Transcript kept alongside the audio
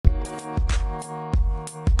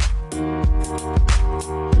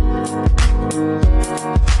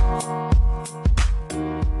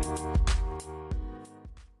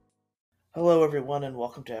everyone, and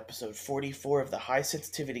welcome to episode 44 of the High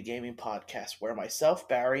Sensitivity Gaming Podcast, where myself,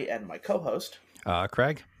 Barry, and my co host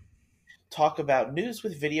Craig. talk about news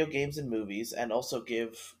with video games and movies and also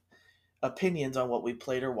give opinions on what we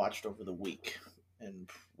played or watched over the week. And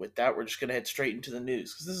with that, we're just going to head straight into the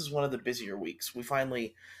news because this is one of the busier weeks. We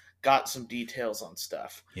finally got some details on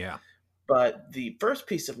stuff. Yeah. But the first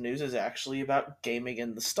piece of news is actually about gaming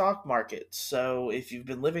in the stock market. So if you've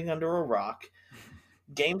been living under a rock,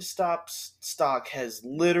 GameStop's stock has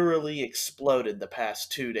literally exploded the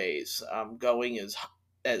past 2 days, going as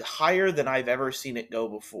higher than I've ever seen it go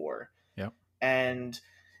before. Yep. And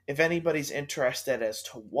if anybody's interested as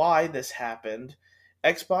to why this happened,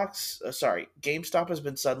 GameStop has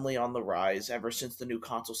been suddenly on the rise ever since the new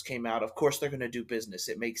consoles came out. Of course, they're going to do business.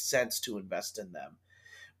 It makes sense to invest in them.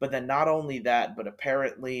 But then not only that, but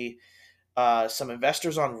apparently some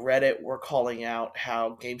investors on Reddit were calling out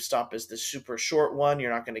how GameStop is the super short one. You're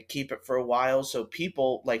not going to keep it for a while. So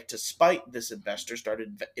people, like, to spite this investor,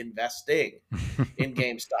 started investing in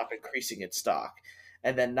GameStop, increasing its stock.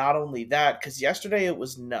 And then not only that, because yesterday it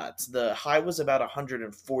was nuts. The high was about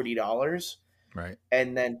 $140. Right.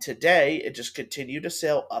 And then today it just continued to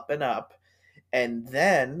sail up and up. And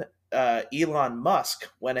then Elon Musk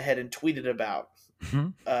went ahead and tweeted about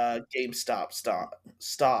GameStop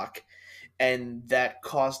stock, and that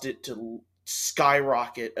caused it to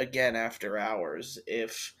skyrocket again after hours.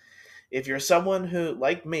 If you're someone who,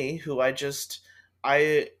 like me, who I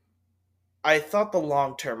thought the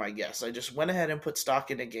long term, I guess I just went ahead and put stock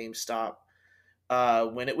into GameStop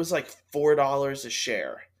when it was like $4 a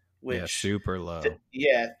share, Yeah, which super low.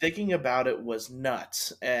 thinking about it was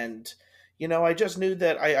nuts. And I just knew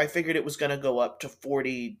that I figured it was going to go up to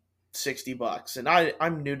 40-60 bucks, and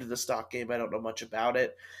I'm new to the stock game. I don't know much about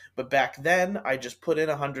it, but back then I just put in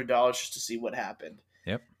 $100 just to see what happened.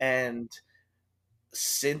 Yep. And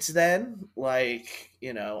since then,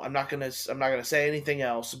 I'm not gonna say anything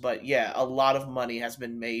else, but yeah, a lot of money has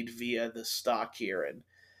been made via the stock here. And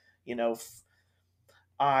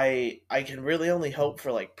I can really only hope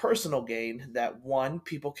for like personal gain that, one,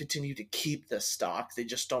 people continue to keep the stock. They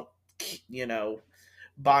just don't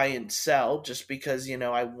buy and sell just because we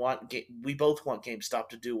both want GameStop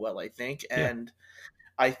to do well, I think. And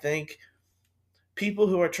I think people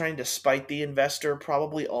who are trying to spite the investor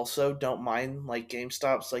probably also don't mind like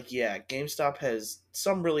GameStop's. Like, yeah, GameStop has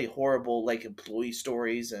some really horrible like employee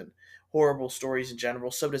stories and horrible stories in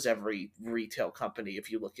general. So does every retail company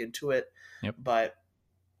if you look into it. Yep. But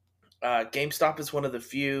GameStop is one of the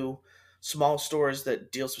few small stores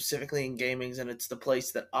that deal specifically in gaming, and it's the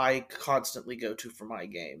place that I constantly go to for my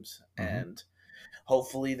games. Mm-hmm. And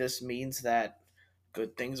hopefully this means that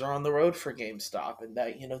good things are on the road for GameStop, and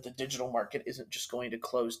that the digital market isn't just going to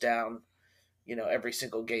close down every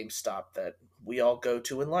single GameStop that we all go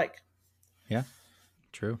to and like. Yeah,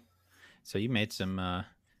 true. So you made some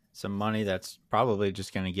money that's probably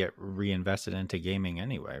just going to get reinvested into gaming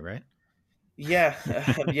anyway, right? Yeah,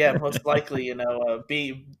 yeah, most likely.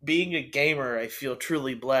 Being a gamer, I feel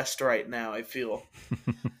truly blessed right now. I feel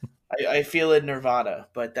in nirvana.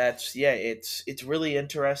 But it's really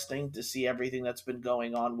interesting to see everything that's been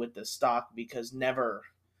going on with the stock, because never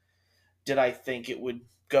did I think it would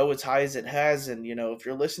go as high as it has. And if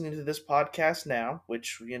you're listening to this podcast now,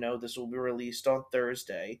 which this will be released on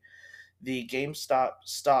Thursday, the GameStop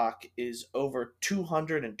stock is over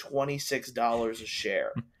 $226 a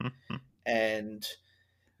share. And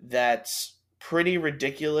that's pretty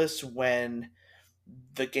ridiculous when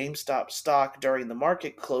the GameStop stock during the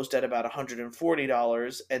market closed at about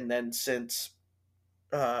 $140, and then since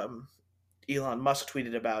Elon Musk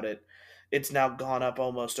tweeted about it, it's now gone up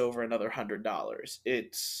almost over another $100.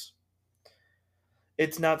 It's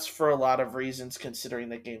nuts for a lot of reasons, considering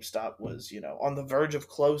that GameStop was on the verge of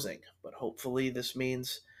closing. But hopefully this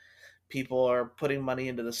means people are putting money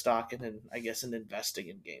into the stock and I guess in investing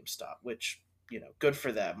in GameStop, which good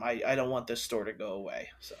for them. I don't want this store to go away.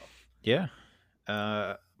 So yeah.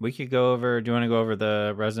 We could go over. Do you want to go over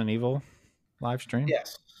the Resident Evil live stream?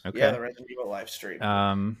 yes. Okay. Yeah, the Resident Evil live stream.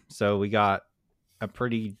 So we got a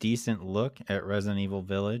pretty decent look at Resident Evil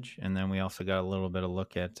Village, and then we also got a little bit of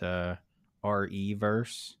look at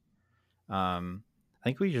RE-verse. I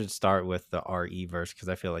think we should start with the RE-verse because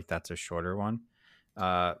I feel like that's a shorter one.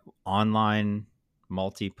 Online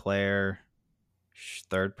multiplayer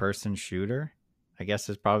third-person shooter, I guess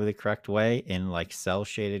is probably the correct way, in like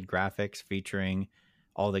cel-shaded graphics featuring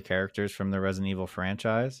all the characters from the Resident Evil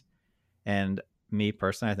franchise. And me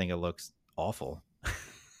personally, I think it looks awful.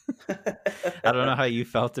 I don't know how you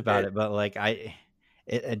felt about it, but like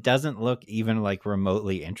it doesn't look even like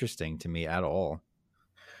remotely interesting to me at all.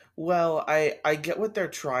 Well, I get what they're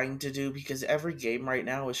trying to do because every game right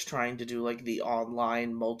now is trying to do like the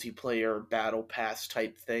online multiplayer battle pass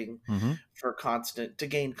type thing Mm-hmm. for constant to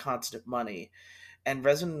gain constant money. And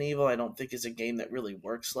Resident Evil I don't think is a game that really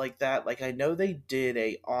works like that. Like I know they did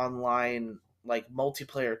a online like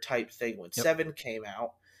multiplayer type thing when Yep. 7 came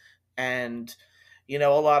out, and a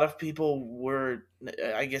lot of people were,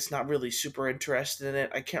 I guess, not really super interested in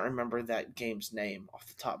it. I can't remember that game's name off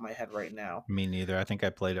the top of my head right now, Me neither. I think I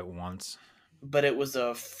played it once. but it was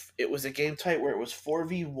a game type where it was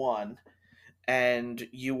 4v1, and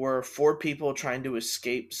you were four people trying to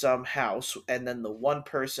escape some house, and then the one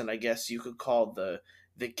person, I guess you could call the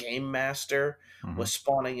game master, Mm-hmm. was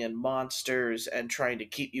spawning in monsters and trying to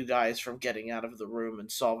keep you guys from getting out of the room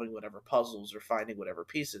and solving whatever puzzles or finding whatever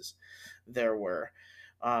pieces there were.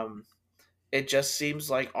 um, it just seems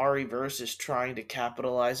like ReVerse is trying to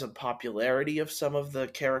capitalize on popularity of some of the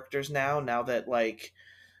characters now that, like,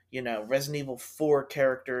 Resident Evil 4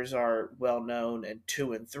 characters are well known, and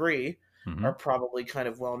 2 and 3 Mm-hmm. are probably kind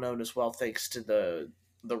of well known as well, thanks to the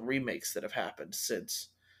remakes that have happened since,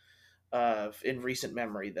 in recent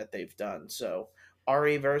memory, that they've done. So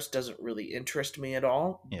ReVerse doesn't really interest me at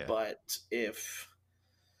all, Yeah. but if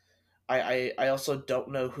I also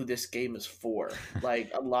don't know who this game is for.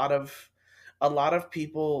 Like a lot of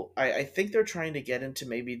people, I think they're trying to get into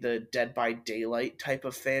maybe the Dead by Daylight type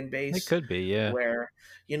of fan It base, could be, yeah. where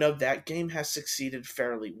that game has succeeded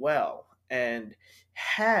fairly well. And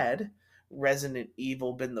had Resident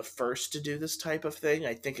Evil been the first to do this type of thing,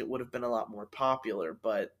 I think it would have been a lot more popular.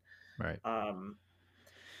 But Right. um,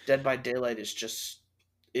 Dead by Daylight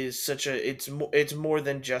is such a it's more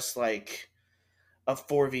than just like a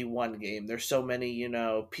 4v1 game. There's so many,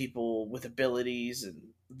 people with abilities and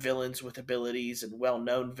villains with abilities and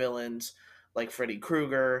well-known villains like Freddy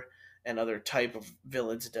Krueger and other type of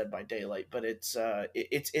villains in Dead by Daylight. But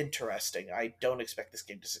it's interesting. I don't expect this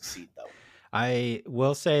game to succeed though. I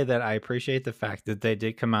will say that I appreciate the fact that they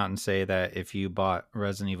did come out and say that if you bought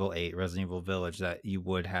Resident Evil 8, Resident Evil Village, that you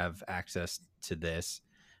would have access to this.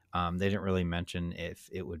 They didn't really mention if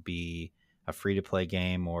it would be a free to play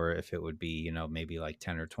game or if it would be, maybe like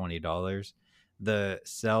 $10 or $20. The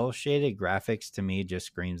cell shaded graphics to me just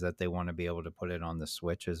screams that they want to be able to put it on the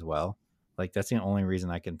Switch as well. Like that's the only reason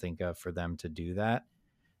I can think of for them to do that.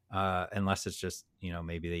 Unless it's just,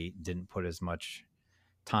 maybe they didn't put as much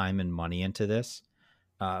time and money into this.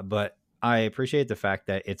 But I appreciate the fact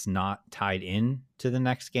that it's not tied in to the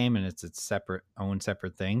next game and it's its separate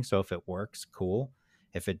thing. So if it works, cool.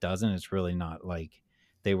 If it doesn't, it's really not like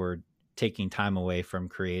they were taking time away from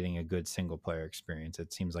creating a good single player experience.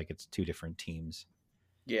 It seems like it's two different teams.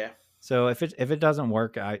 Yeah. So if it doesn't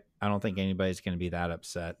work, I don't think anybody's going to be that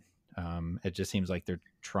upset. It just seems like they're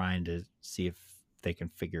trying to see if they can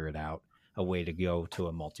figure it out, a way to go to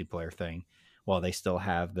a multiplayer thing, while they still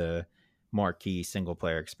have the marquee single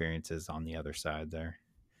player experiences on the other side there.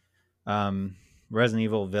 Um, Resident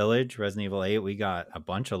Evil Village, Resident Evil 8, we got a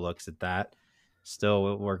bunch of looks at that.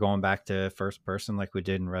 Still, we're going back to first person like we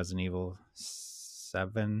did in Resident Evil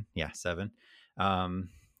 7. Yeah, 7. Um,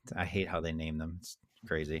 I hate how they name them. It's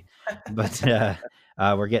crazy. But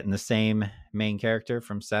we're getting the same main character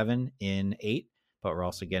from 7 in 8, but we're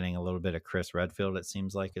also getting a little bit of Chris Redfield, it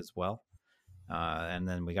seems like, as well. And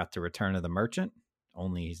then we got the Return of the Merchant,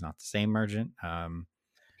 only he's not the same merchant.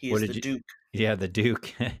 He What is did the you? Duke. Yeah, the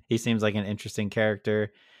Duke. He seems like an interesting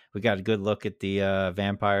character. We got a good look at the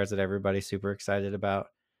vampires that everybody's super excited about.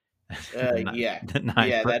 Yeah. The nine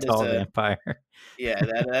Yeah, foot that is tall a vampire. yeah,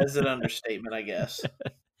 that is an understatement, I guess.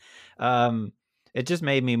 um, it just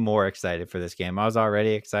made me more excited for this game. I was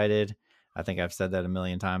already excited. I think I've said that a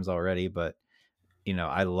million times already, but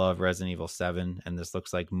I love Resident Evil 7, and this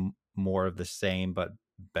looks like more of the same but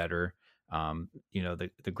better.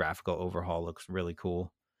 The graphical overhaul looks really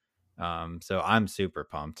cool. So I'm super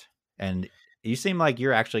pumped. And you seem like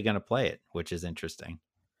you're actually going to play it, which is interesting.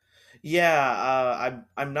 Yeah,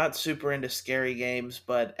 I'm not super into scary games,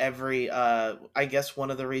 but I guess one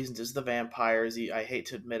of the reasons is the vampires. I hate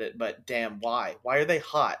to admit it, but damn, why? Why are they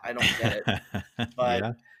hot? I don't get it. But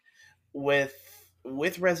Yeah. with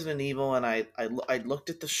with Resident Evil, and I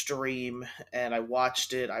looked at the stream and I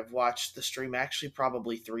watched it. I've watched the stream actually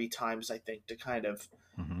probably 3 times, I think, to kind of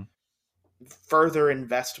Hmm. further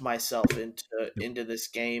invest myself into Yep. this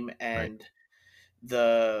game. Right. And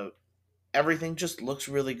the everything just looks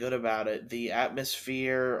really good about it. The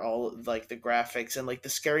atmosphere, all like the graphics and like the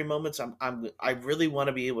scary moments. I really want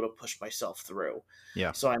to be able to push myself through.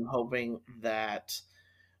 Yeah. So I'm hoping that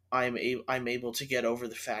I'm able to get over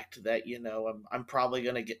the fact that I'm probably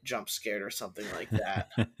gonna get jump scared or something like that.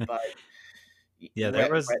 But Yeah,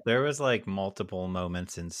 there was like multiple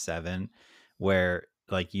moments in 7 where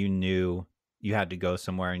like you knew you had to go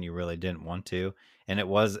somewhere and you really didn't want to. And there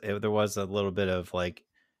was a little bit of like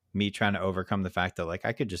me trying to overcome the fact that like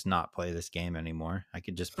I could just not play this game anymore. I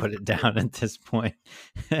could just put it down at this point.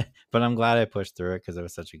 But I'm glad I pushed through it because it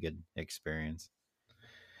was such a good experience.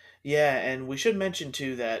 Yeah, and we should mention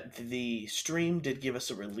too that the stream did give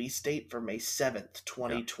us a release date for May 7th, Yeah.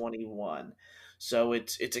 2021. So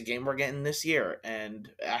it's a game we're getting this year, and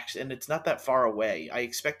it's not that far away. I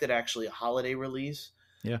expected actually a holiday release,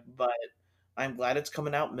 Yeah. but I'm glad it's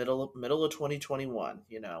coming out middle of 2021,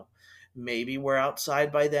 you know. Maybe we're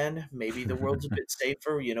outside by then. Maybe the world's a bit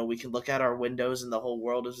safer. You know, we can look out our windows and the whole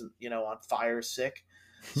world isn't, on fire sick.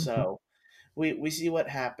 So we see what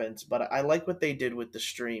happens, but I like what they did with the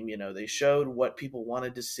stream. You know, they showed what people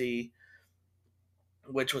wanted to see,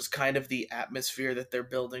 which was kind of the atmosphere that they're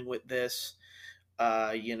building with this.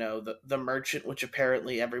 The merchant, which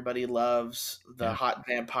apparently everybody loves, the Yeah. hot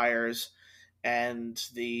vampires, and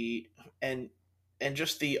the and and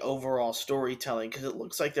just the overall storytelling, because it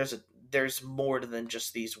looks like there's more than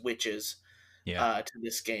just these witches Yeah. to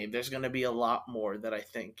this game. There's going to be a lot more that I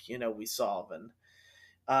think we solve, and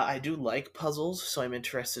I do like puzzles, so I'm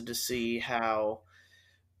interested to see how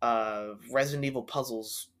Resident Evil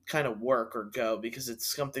puzzles kind of work or go, because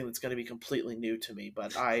it's something that's going to be completely new to me.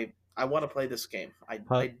 But I want to play this game. I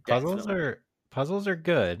Puzzles definitely are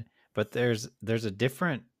good, but there's a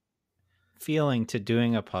different feeling to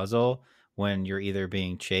doing a puzzle when you're either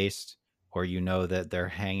being chased or you know that they're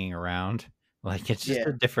hanging around. Like it's just a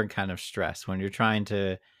yeah different kind of stress when you're trying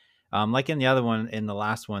to like in the other one, in the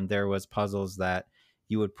last one, there was puzzles that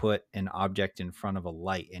you would put an object in front of a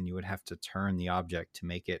light and you would have to turn the object to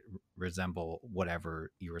make it resemble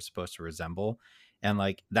whatever you were supposed to resemble. And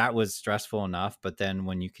like that was stressful enough, but then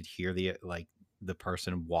when you could hear the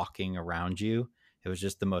person walking around you, it was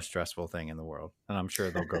just the most stressful thing in the world. And I'm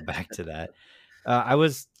sure they'll go back to that. I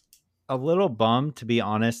was a little bummed, to be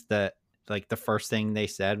honest, that like the first thing they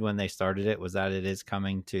said when they started it was that it is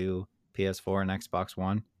coming to PS4 and Xbox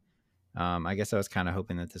One. I guess I was kind of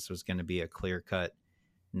hoping that this was going to be a clear cut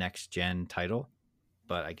next gen title,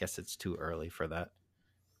 but I guess it's too early for that.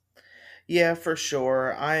 yeah, for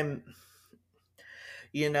sure. And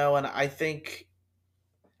I think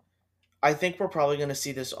we're probably going to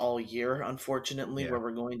see this all year, unfortunately, Yeah. where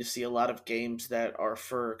we're going to see a lot of games that are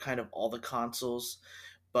for kind of all the consoles.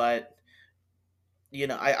 But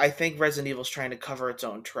I think Resident Evil's trying to cover its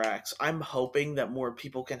own tracks. I'm hoping that more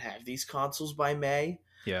people can have these consoles by May,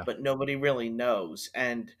 Yeah. but nobody really knows.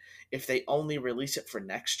 And if they only release it for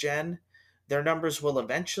next gen, their numbers will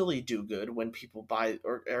eventually do good when people buy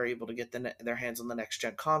or are able to get their hands on the next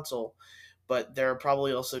gen console. But they're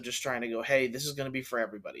probably also just trying to go, hey, this is going to be for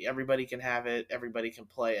everybody. Everybody can have it, everybody can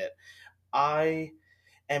play it. I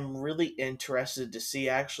am really interested to see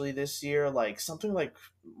actually this year, like something like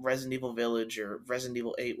Resident Evil Village or Resident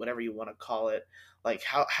Evil 8, whatever you want to call it. Like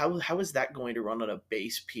how is that going to run on a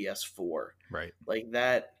base PS4? Right. Like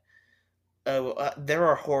that there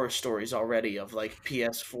are horror stories already of like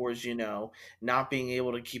PS4s, not being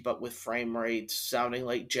able to keep up with frame rates, sounding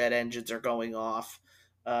like jet engines are going off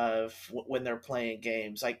when they're playing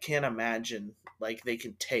games. I can't imagine like they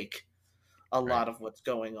can take a Right. lot of what's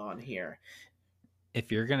going on here.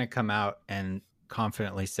 If you're going to come out and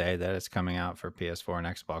confidently say that it's coming out for PS4 and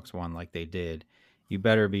Xbox One like they did, you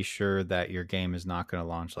better be sure that your game is not going to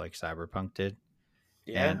launch like Cyberpunk did.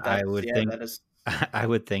 Yeah, And I would think that is I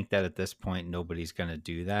would think that at this point nobody's going to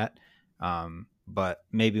do that. But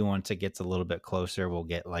maybe once it gets a little bit closer, we'll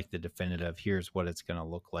get like the definitive. Here's what it's going to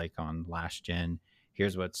look like on last gen.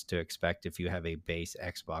 Here's what's to expect if you have a base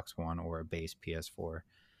Xbox One or a base PS4.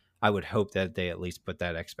 I would hope that they at least put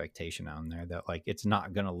that expectation on there that like it's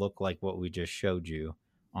not going to look like what we just showed you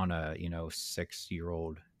on a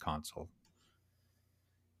 6-year-old console.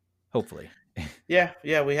 Hopefully. yeah,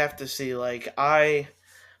 we have to see. Like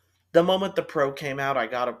the moment the Pro came out, I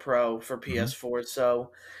got a Pro for Hmm. PS4,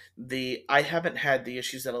 so I haven't had the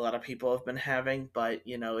issues that a lot of people have been having, but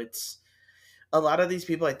it's a lot of these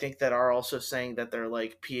people I think that are also saying that their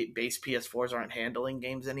like base PS4s aren't handling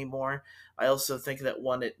games anymore. I also think that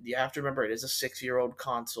one, you have to remember it is a 6-year-old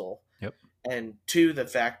console, Yep. and two, the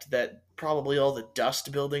fact that probably all the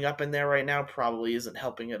dust building up in there right now probably isn't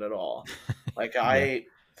helping it at all. Like Yeah.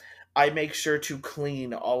 I make sure to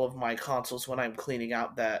clean all of my consoles when I'm cleaning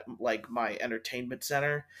out that like my entertainment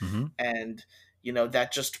center, Hmm. and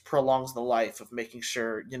that just prolongs the life of making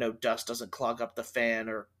sure dust doesn't clog up the fan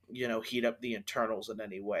or heat up the internals in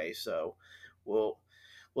any way. So we'll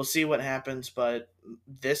we'll see what happens, but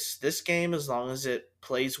this game, as long as it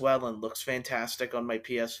plays well and looks fantastic on my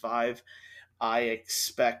PS5, I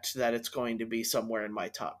expect that it's going to be somewhere in my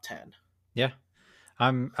top 10. Yeah,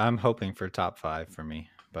 I'm hoping for top 5 for me,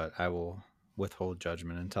 but I will withhold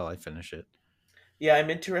judgment until I finish it. Yeah,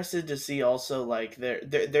 I'm interested to see also like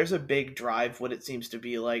there's a big drive what it seems to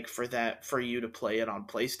be like for that for you to play it on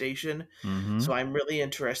PlayStation. Mm-hmm. So I'm really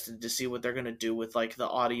interested to see what they're going to do with like the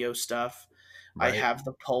audio stuff. I Right. have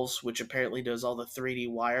the Pulse, which apparently does all the 3D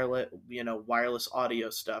wireless audio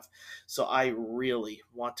stuff. So I really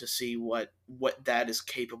want to see what that is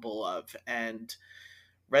capable of. And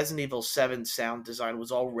Resident Evil 7 sound design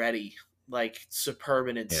was already like superb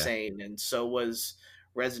and Yeah. insane, and so was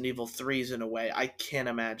Resident Evil 3's in a way. I can't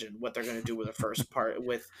imagine what they're going to do with a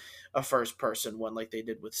first person one like they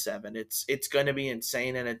did with 7. It's going to be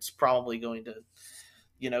insane, and it's probably going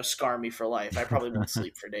to scar me for life. I probably won't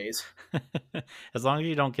sleep for days. As long as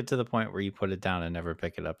you don't get to the point where you put it down and never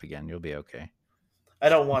pick it up again, you'll be okay. I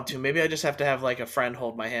don't want to. Maybe I just have to have like a friend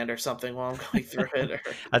hold my hand or something while I'm going through it. Or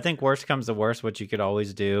I think worst comes to worst, what you could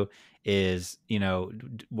always do is,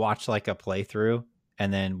 watch like a playthrough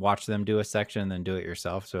and then watch them do a section and then do it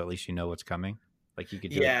yourself. So at least you know what's coming. Like you could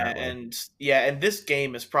do it that way. and this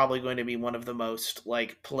game is probably going to be one of the most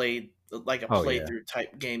like played like a Oh, yeah. playthrough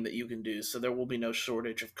type game that you can do. So there will be no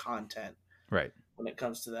shortage of content Right. when it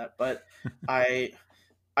comes to that. But I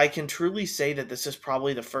I can truly say that this is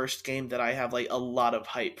probably the first game that I have like a lot of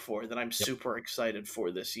hype for that I'm Yep. super excited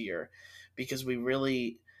for this year because we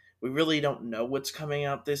really don't know what's coming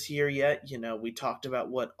out this year yet. We talked about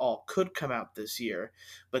what all could come out this year,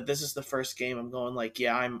 but this is the first game I'm going like,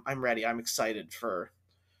 yeah, I'm ready. I'm excited for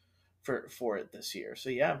it this year. So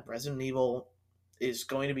yeah, Resident Evil is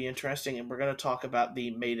going to be interesting, and we're going to talk about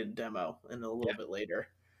the maiden demo in a little Yeah. bit later.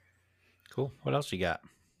 Cool. What else you got?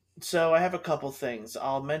 So I have a couple things.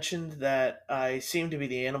 I'll mention that I seem to be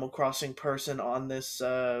the Animal Crossing person on this,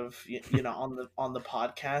 on the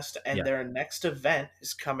podcast, and Yeah. their next event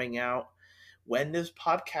is coming out when this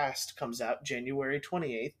podcast comes out, January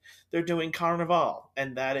 28th. They're doing Carnival,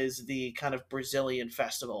 and that is the kind of Brazilian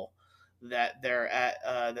festival that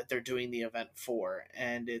they're doing the event for,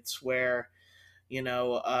 and it's where you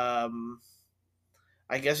know.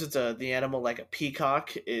 I guess it's the animal like a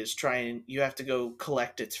peacock is trying. You have to go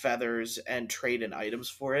collect its feathers and trade in items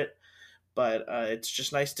for it. But it's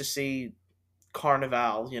just nice to see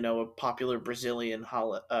Carnival, a popular Brazilian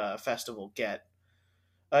festival, get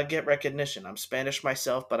recognition. I'm Spanish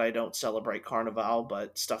myself, but I don't celebrate Carnival.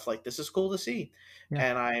 But stuff like this is cool to see,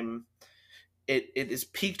 Yeah. and it has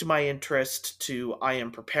piqued my interest to I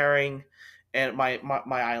am preparing and my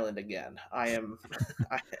island again. I am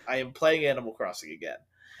I am playing Animal Crossing again.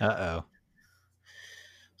 Uh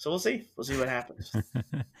So we'll see. We'll see what happens.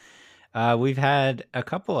 oh. We've had a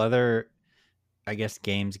couple other, I guess,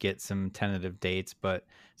 games get some tentative dates, but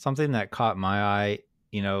something that caught my eye,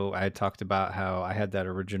 I had talked about how I had that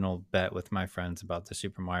original bet with my friends about the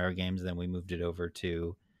Super Mario games. Then we moved it over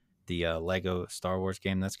to the Lego Star Wars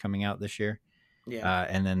game that's coming out this year. Yeah.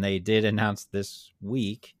 And then they did announce this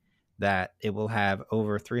week that it will have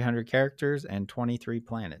over 300 characters and 23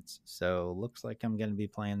 planets. So looks like I'm going to be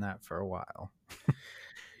playing that for a while.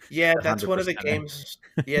 Yeah, that's one of the 100%. games.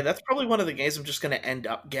 Yeah, that's probably one of the games I'm just going to end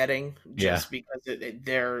up getting Yeah. just because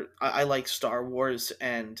I like Star Wars,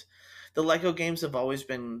 and the Lego games have always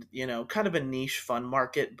been, kind of a niche fun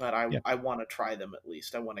market, but Yeah. I want to try them at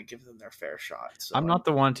least. I want to give them their fair shot. So I'm not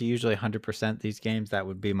the one to usually 100% these games. That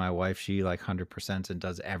would be my wife. She like 100% and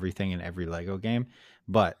does everything in every Lego game.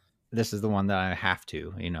 But this is the one that I have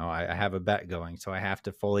to. I have a bet going, so I have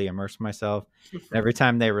to fully immerse myself. Every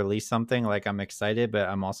time they release something, like I'm excited, but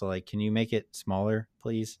I'm also like, can you make it smaller,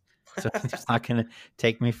 please? So it's not going to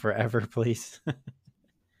take me forever, please. But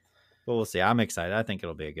we'll see. I'm excited. I think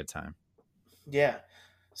it'll be a good time. Yeah.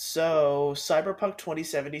 So Cyberpunk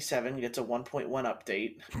 2077 gets a 1.1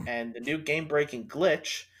 update, and the new game-breaking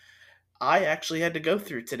glitch I actually had to go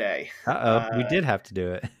through today. We did have to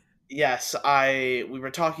do it. Yes, we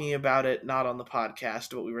were talking about it not on the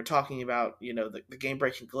podcast, but we were talking about, the game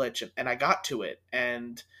breaking glitch, and I got to it,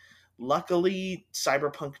 and luckily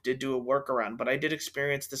Cyberpunk did do a workaround, but I did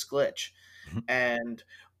experience this glitch. And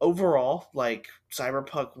overall, like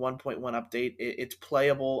Cyberpunk 1.1 update, it's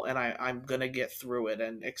playable, and I'm gonna get through it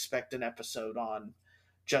and expect an episode on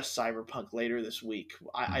just Cyberpunk later this week.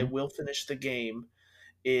 I will finish the game.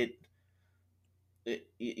 It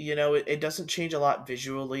it doesn't change a lot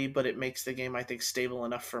visually, but it makes the game, I think, stable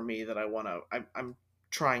enough for me that I'm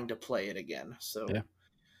trying to play it again. Yeah. So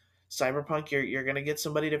Cyberpunk, you're gonna get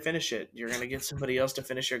somebody to finish it. You're gonna get somebody else to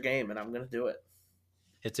finish your game, and I'm gonna do it.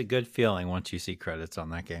 It's a good feeling once you see credits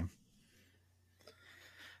on that game.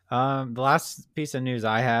 The last piece of news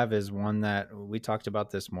I have is one that we talked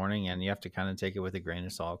about this morning, and you have to kind of take it with a grain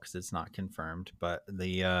of salt because it's not confirmed. But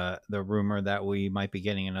the rumor that we might be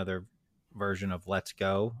getting another version of Let's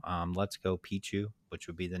Go Pichu, which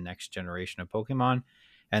would be the next generation of Pokemon,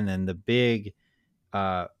 and then the big,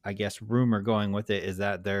 I guess, rumor going with it is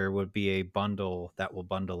that there would be a bundle that will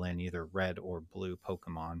bundle in either red or blue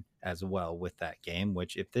Pokemon as well with that game.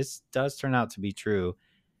 Which, if this does turn out to be true,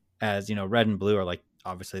 as you know, red and blue are like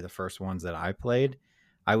obviously the first ones that I played.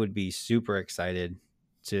 I would be super excited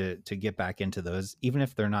to get back into those, even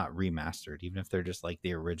if they're not remastered, even if they're just like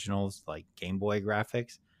the originals, like Game Boy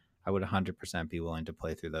graphics. I would 100% be willing to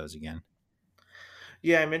play through those again.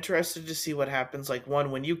 Yeah, I'm interested to see what happens. Like one,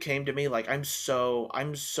 when you came to me, like I'm so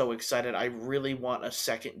excited. I really want a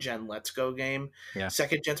second gen Let's Go game. Yeah.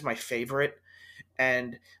 Second gen's my favorite.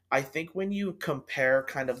 And I think when you compare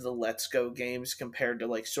kind of the Let's Go games compared to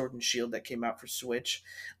like Sword and Shield that came out for Switch,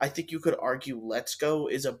 I think you could argue Let's Go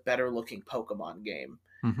is a better looking Pokemon game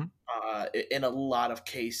Mm-hmm. in a lot of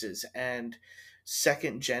cases. And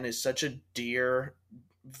second gen is such a dear,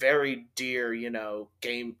 very dear,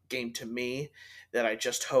 game to me that I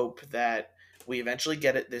just hope that we eventually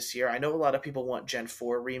get it this year. I know a lot of people want Gen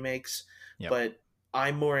 4 remakes, Yep. but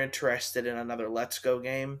I'm more interested in another Let's Go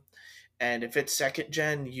game. And if it's second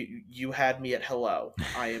gen, you had me at hello.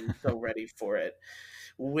 I am so ready for it.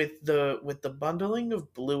 With the bundling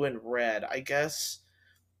of blue and red, I guess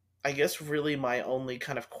really my only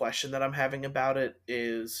kind of question that I'm having about it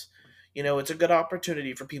is, it's a good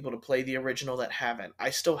opportunity for people to play the original that haven't.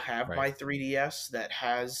 I still have Right. my 3DS that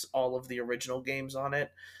has all of the original games on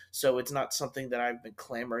it, so it's not something that I've been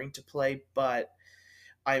clamoring to play, but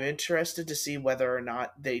I'm interested to see whether or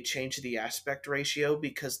not they change the aspect ratio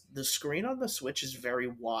because the screen on the Switch is very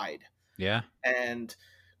wide. Yeah. And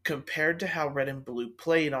compared to how Red and Blue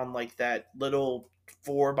played on like that little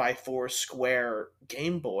 4x4 square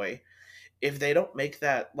Game Boy, if they don't make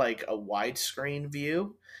that like a widescreen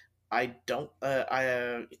view, I don't.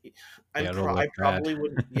 Yeah. It'll I look bad. probably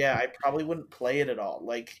wouldn't. Yeah, I probably wouldn't play it at all.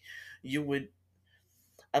 Like you would.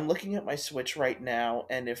 I'm looking at my Switch right now,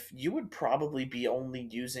 and if you would probably be only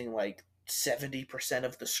using like 70%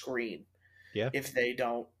 of the screen Yeah. if they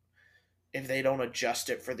don't adjust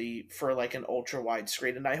it for like an ultra wide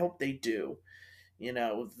screen, and I hope they do.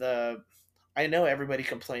 I know everybody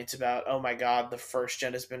complains about, oh my god, the first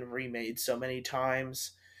gen has been remade so many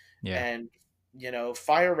times, Yeah. and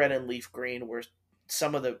Fire Red and Leaf Green were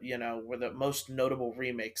some of the were the most notable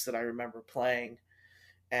remakes that I remember playing,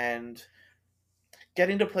 and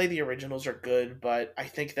getting to play the originals are good, but I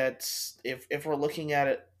think that's if we're looking at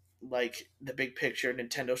it like the big picture,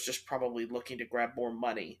 Nintendo's just probably looking to grab more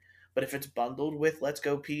money. But if it's bundled with Let's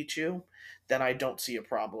Go Pichu, then I don't see a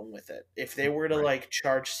problem with it. If they were to Right. like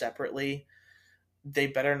charge separately, they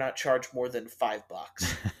better not charge more than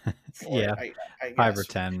 $5 for it. Yeah. I 5 or guess.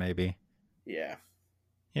 10 maybe. Yeah.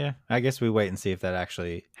 Yeah. I guess we wait and see if that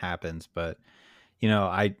actually happens. But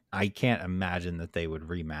I can't imagine that they would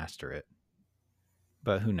remaster it.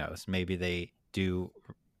 But who knows? Maybe they do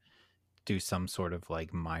some sort of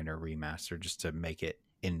like minor remaster just to make it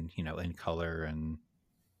in color and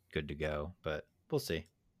good to go. But we'll see.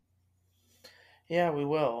 Yeah, we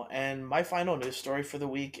will. And my final news story for the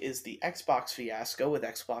week is the Xbox fiasco with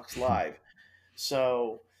Xbox Live.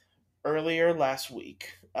 So earlier last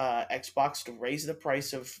week, Xbox raised the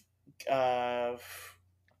price of uh,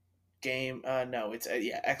 game. No, it's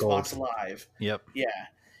yeah, Gold. Xbox Live. Yep. Yeah,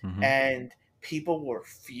 Hmm. and people were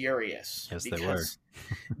furious Yes, they were. because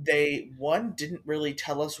they one didn't really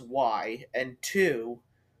tell us why, and two,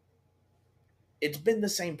 it's been the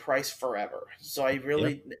same price forever. So I Yep.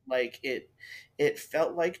 really like it. It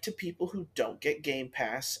felt like to people who don't get Game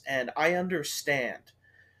Pass, and I understand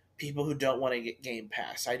people who don't want to get Game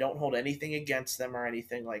Pass. I don't hold anything against them or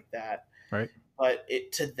anything like that. Right. But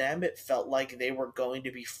to them it felt like they were going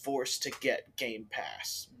to be forced to get Game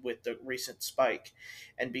Pass with the recent spike.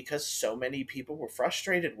 And because so many people were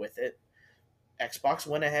frustrated with it, Xbox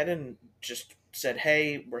went ahead and just said,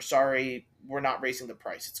 "Hey, we're sorry, we're not raising the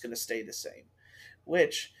price. It's going to stay the same."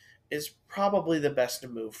 Which is probably the best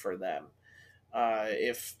move for them.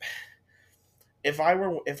 If I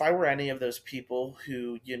were any of those people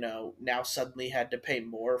who now suddenly had to pay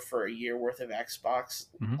more for a year worth of Xbox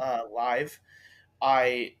Hmm. Live,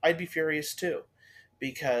 I'd be furious too,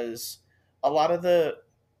 because a lot of the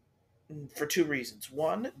for two reasons.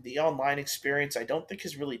 One, the online experience I don't think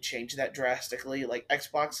has really changed that drastically. Like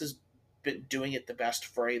Xbox has been doing it the best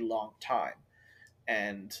for a long time,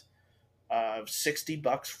 and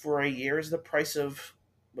 $60 for a year is the price of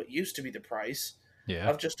what used to be the price Yeah.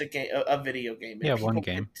 of just a game, a video game, and Yeah. One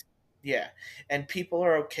game. Yeah, and people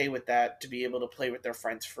are okay with that to be able to play with their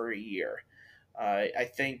friends for a year. I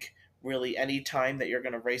think really any time that you're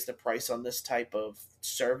going to raise the price on this type of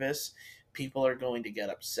service, people are going to get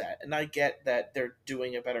upset. And I get that they're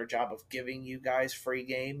doing a better job of giving you guys free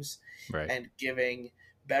games Right. and giving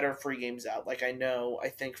better free games out. Like I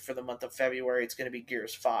think for the month of February, it's going to be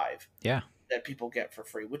Gears 5 Yeah. that people get for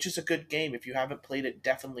free, which is a good game. If you haven't played it,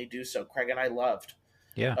 definitely do so. Craig and I loved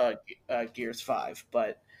Yeah. Gears 5,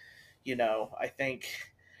 but I think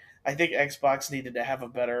Xbox needed to have a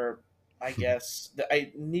better. I guess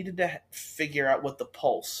I needed to figure out what the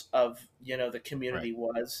pulse of the Right. community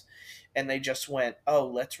was, and they just went, "Oh,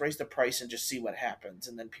 let's raise the price and just see what happens."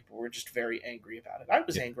 And then people were just very angry about it. I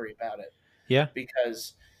was Yeah. angry about it Yeah.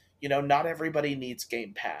 because not everybody needs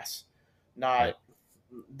Game Pass. Right. Not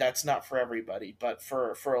That's not for everybody, but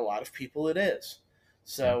for a lot of people it is. Yeah.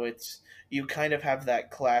 So it's you kind of have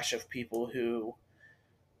that clash of people who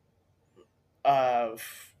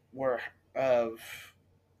were of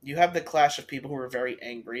you have the clash of people who are very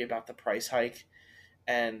angry about the price hike,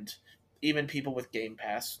 and even people with Game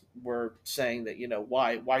Pass were saying that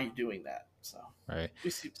why are you doing that? So Right. we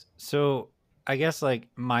see. So I guess like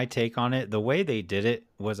my take on it, the way they did it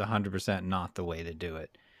was 100% not the way to do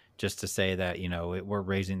it. Just to say that, we're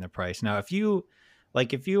raising the price. Now, if you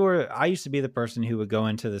were, I used to be the person who would go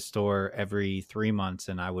into the store every 3 months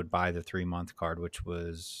and I would buy the 3 month card, which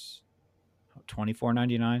was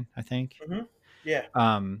 24.99, I think. Hmm. Yeah.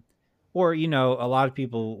 Um, or a lot of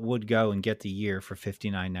people would go and get the year for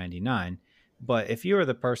 59.99. But if you were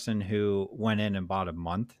the person who went in and bought a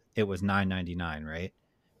month, it was 9.99, right?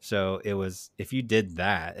 So it was if you did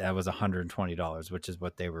that, that was $120, which is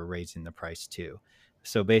what they were raising the price to.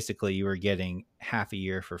 So basically, you were getting half a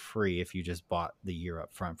year for free if you just bought the year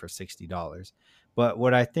up front for $60. But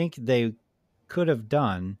what I think they could have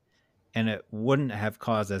done, and it wouldn't have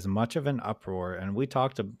caused as much of an uproar. And we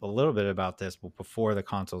talked a little bit about this before the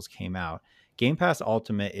consoles came out. Game Pass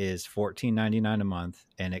Ultimate is $14.99 a month,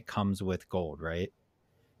 and it comes with gold, right?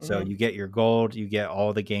 So Hmm. you get your gold, you get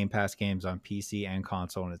all the Game Pass games on PC and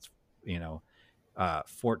console, and it's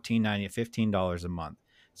 $14.90, $15 a month.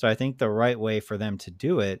 So I think the right way for them to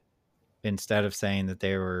do it, instead of saying that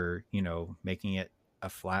they were making it a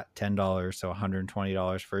flat $10, so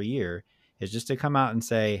 $120 for a year, is just to come out and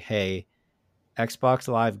say, hey, Xbox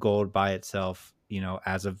Live Gold by itself,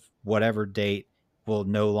 as of whatever date, will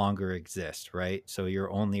no longer exist, right? So your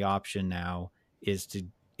only option now is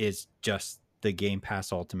just the Game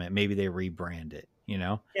Pass Ultimate. Maybe they rebrand it.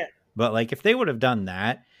 Yeah. But like if they would have done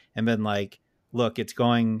that and been like, look, it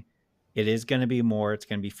is going to be more. It's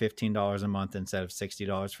going to be $15 a month instead of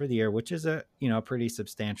 $60 for the year, which is a pretty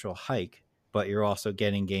substantial hike. But you're also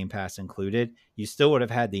getting Game Pass included. You still would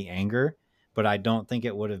have had the anger, but I don't think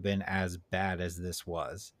it would have been as bad as this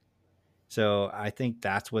was. So I think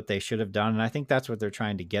that's what they should have done. And I think that's what they're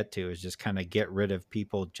trying to get to, is just kind of get rid of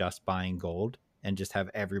people just buying gold and just have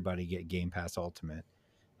everybody get Game Pass Ultimate.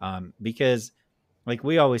 Because like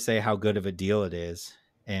we always say how good of a deal it is.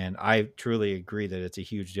 And I truly agree that it's a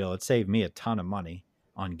huge deal. It saved me a ton of money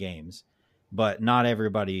on games, but not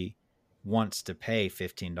everybody wants to pay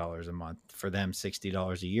 $15 a month. For them,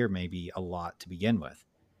 $60 a year may be a lot to begin with.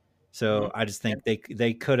 Hmm. So I just Yeah. think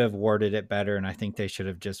they could have worded it better, and I think they should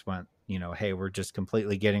have just went, hey, we're just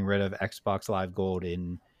completely getting rid of Xbox Live Gold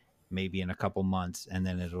in maybe in a couple months, and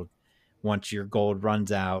then it'll once your gold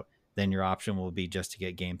runs out, then your option will be just to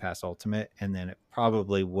get Game Pass Ultimate, and then it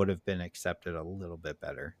probably would have been accepted a little bit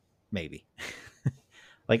better, maybe.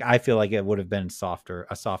 Like I feel like it would have been a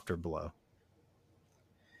softer blow.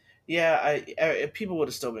 Yeah. People would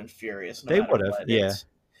have still been furious no They matter would have, what. yeah,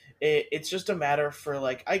 It's just a matter for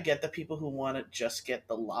like I get the people who want to just get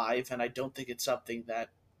the live, and I don't think it's something that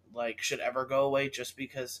like should ever go away just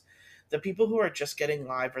because the people who are just getting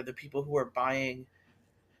live are the people who are buying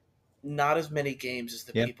not as many games as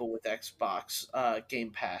the yeah, people with Xbox Game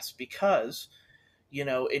Pass because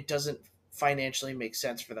it doesn't financially make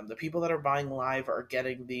sense for them. The people that are buying live are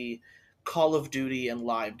getting the Call of Duty and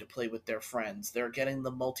live to play with their friends. They're getting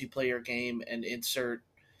the multiplayer game and insert,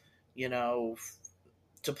 you know,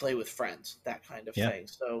 to play with friends, that kind of yeah, thing.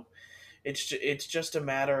 So it's just a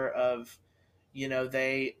matter of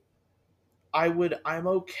they I'm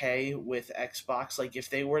okay with Xbox. Like if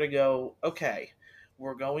they were to go, okay,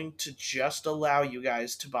 we're going to just allow you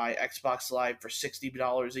guys to buy Xbox Live for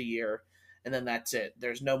 $60 a year, and then that's it.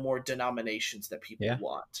 There's no more denominations that people yeah,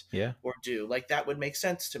 want yeah, or do. Like that would make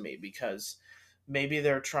sense to me because maybe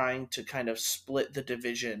they're trying to kind of split the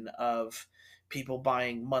division of people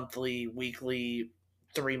buying monthly, weekly,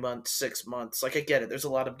 3 months, 6 months. Like I get it. There's a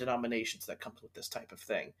lot of denominations that comes with this type of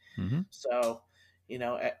thing. hmm So, you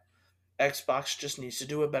know, Xbox just needs to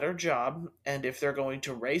do a better job, and if they're going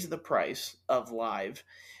to raise the price of live,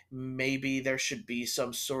 maybe there should be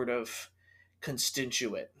some sort of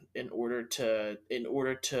constituent in order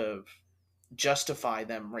to justify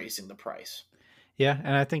them raising the price. Yeah,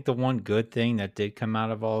 and I think the one good thing that did come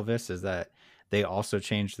out of all of this is that they also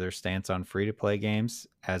changed their stance on free to play games,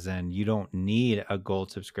 as in you don't need a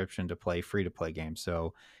gold subscription to play free to play games.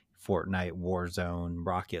 So Fortnite, Warzone,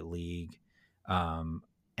 Rocket League, um,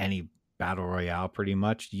 any battle royale, pretty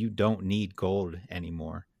much, you don't need gold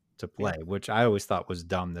anymore to Yeah, play, which I always thought was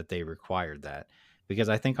dumb that they required that, because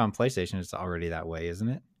I think on PlayStation it's already that way, isn't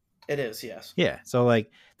it? it is. Yes. Yeah. So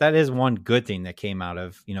like that is one good thing that came out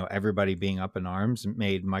of, everybody being up in arms,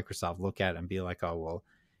 made Microsoft look at it and be like, oh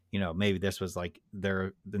well, maybe this was like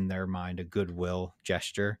their in their mind a goodwill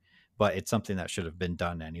gesture, but it's something that should have been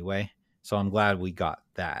done anyway. So I'm glad we got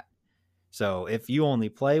that. So if you only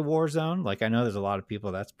play Warzone, like I know there's a lot of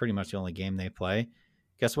people that's pretty much the only game they play,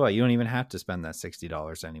 guess what? You don't even have to spend that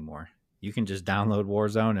 $60 anymore. You can just download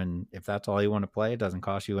Warzone, and if that's all you want to play, it doesn't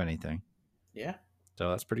cost you anything. Yeah. So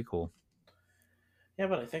that's pretty cool. Yeah,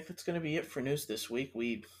 but I think that's going to be it for news this week.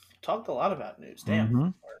 We talked a lot about news. Damn. Mm-hmm.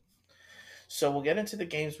 So we'll get into the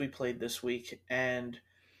games we played this week, and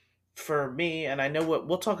for me, and I know what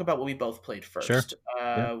we'll talk about what we both played Sure. first.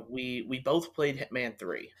 Yeah. We both played Hitman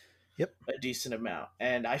 3 Yep. a decent amount,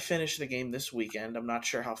 and I finished the game this weekend. I'm not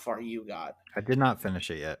sure how far you got. I did not finish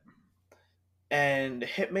it yet. And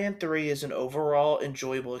Hitman 3 is an overall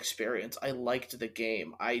enjoyable experience. I liked the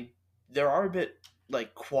game. I There are a bit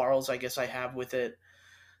like quarrels I guess I have with it.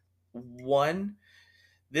 One,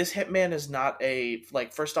 this Hitman is not a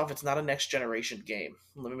like first off, it's not a next generation game.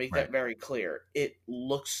 Let me make Right. that very clear. It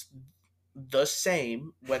looks the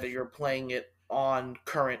same whether you're playing it on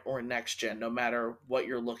current or next gen, no matter what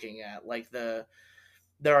you're looking at.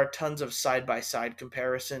 There are tons of side by side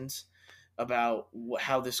comparisons about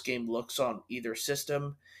how this game looks on either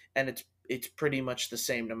system, and it's pretty much the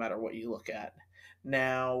same no matter what you look at.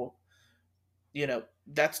 Now,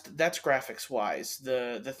 that's graphics wise.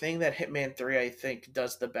 The thing that Hitman 3 I think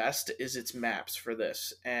does the best is its maps for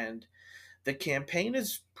this, and the campaign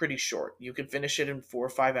is pretty short. You can finish it in 4 or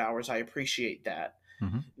 5 hours. I appreciate that.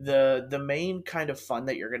 Mm-hmm. The main kind of fun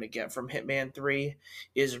that you're going to get from Hitman 3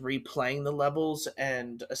 is replaying the levels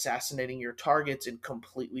and assassinating your targets in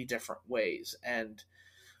completely different ways, and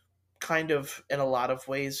kind of in a lot of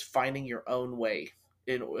ways finding your own way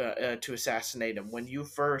to assassinate them. When you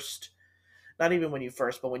first, not even when you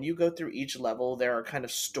first, but when you go through each level, there are kind of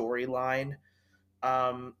storyline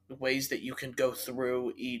ways that you can go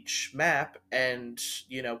through each map and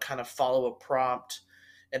kind of follow a prompt,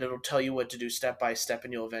 and it'll tell you what to do step by step,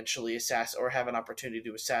 and you'll eventually or have an opportunity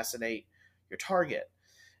to assassinate your target.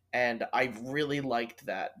 And I really liked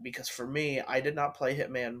that because for me, I did not play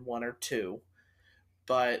Hitman 1 or 2,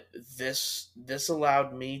 but this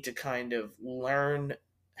allowed me to kind of learn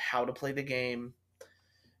how to play the game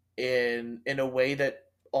in a way that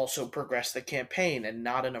also progressed the campaign and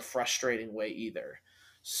not in a frustrating way either.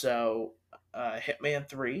 So, Hitman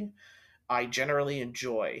 3, I generally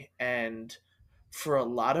enjoy. And for a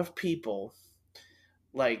lot of people,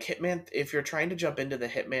 like Hitman, if you're trying to jump into the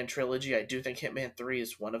Hitman trilogy, I do think Hitman 3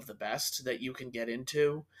 is one of the best that you can get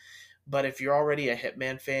into. But if you're already a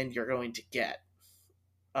Hitman fan, you are going to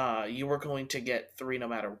get 3 no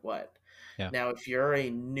matter what. Yeah. Now, if you're a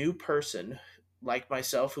new person like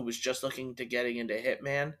myself who was just looking to getting into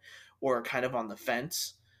Hitman or kind of on the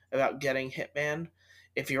fence about getting Hitman,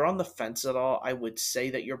 if you're on the fence at all, I would say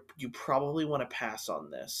that you probably want to pass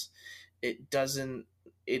on this.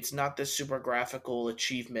 It's not this super graphical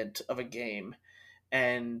achievement of a game,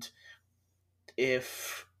 and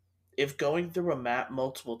if going through a map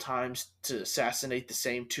multiple times to assassinate the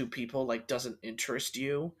same two people like doesn't interest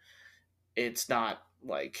you, it's not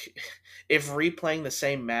like if replaying the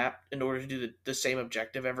same map in order to do the same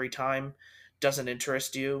objective every time doesn't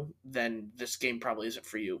interest you, then this game probably isn't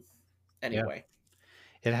for you Yeah. anyway.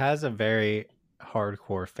 It has a very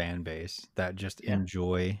hardcore fan base that just Yeah.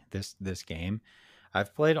 enjoy this game.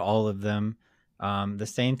 I've played all of them. The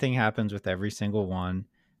same thing happens with every single one.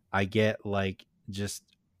 I get like just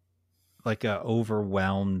like a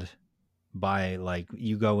overwhelmed by, like,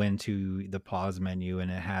 you go into the pause menu and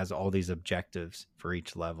it has all these objectives for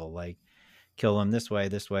each level, like kill them this way,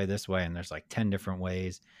 this way, this way, and there's like 10 different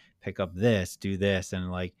ways, pick up this, do this,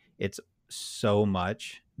 and like it's so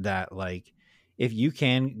much that, like, if you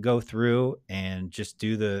can go through and just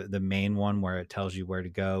do the main one where it tells you where to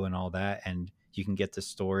go and all that, and you can get the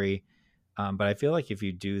story, but I feel like if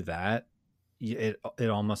you do that, it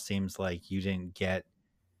almost seems like you didn't get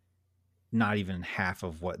not even half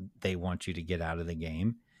of what they want you to get out of the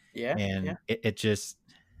game. Yeah, yeah. And it just,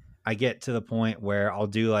 I get to the point where I'll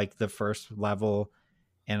do like the first level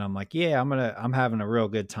and I'm like, yeah, I'm having a real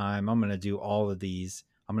good time. I'm gonna do all of these.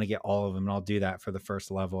 I'm gonna get all of them, and I'll do that for the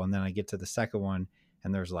first level. And then I get to the second one,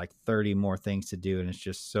 and there's like 30 more things to do, and it's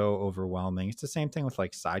just so overwhelming. It's the same thing with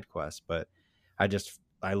like side quests, but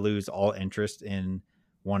I lose all interest in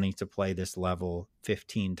wanting to play this level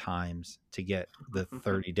 15 times to get the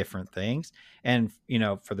 30 different things. And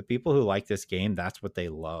for the people who like this game, that's what they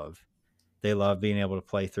love. They love being able to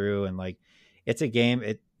play through, and like it's a game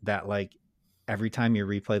that like every time you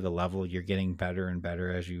replay the level, you're getting better and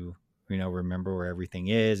better as remember where everything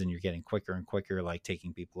is, and you're getting quicker and quicker, like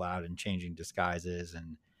taking people out and changing disguises,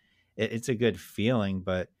 and it's a good feeling,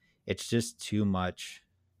 but it's just too much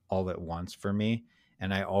all at once for me.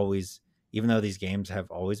 And I always, even though these games have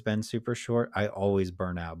always been super short, I always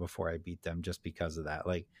burn out before I beat them just because of that.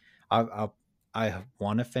 Like I'll I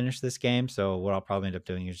want to finish this game, so what I'll probably end up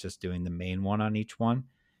doing is just doing the main one on each one.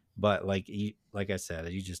 But like I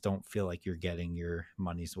said, you just don't feel like you're getting your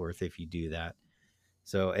money's worth if you do that.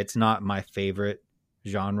 So it's not my favorite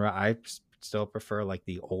genre. I still prefer like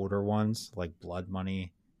the older ones, like Blood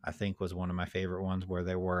Money. I think was one of my favorite ones where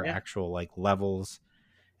there were Yeah. actual like levels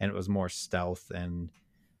and it was more stealth and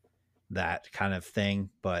that kind of thing.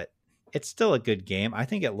 But it's still a good game. I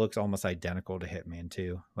think it looks almost identical to Hitman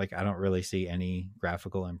 2. Like I don't really see any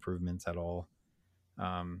graphical improvements at all.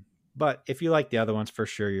 But if you like the other ones, for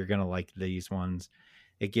sure you're gonna like these ones.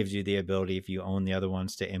 It gives you the ability, if you own the other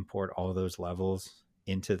ones, to import all those levels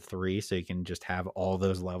into 3, so you can just have all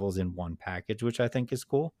those levels in one package, which I think is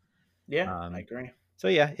cool. Yeah, I Um, agree. so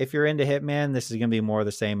yeah, if you're into Hitman, this is gonna be more of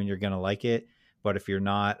the same, and you're gonna like it. But if you're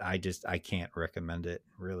not, I can't recommend it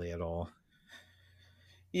really at all.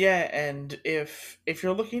 Yeah, and if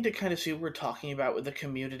you're looking to kind of see what we're talking about with the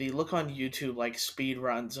community, look on YouTube like speed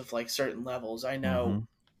runs of like certain levels. I know Hmm.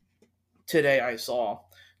 today I saw,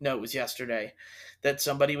 no, it was yesterday, that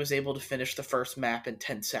somebody was able to finish the first map in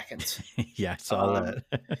 10 seconds. Yeah, I saw Um, that.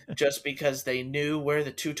 just because they knew where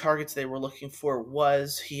the two targets they were looking for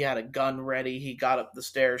was. He had a gun ready. He got up the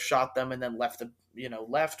stairs, shot them, and then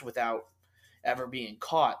left without ever being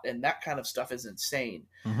caught. And that kind of stuff is insane,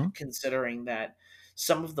 Hmm. considering that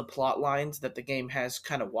some of the plot lines that the game has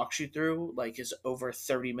kind of walks you through like is over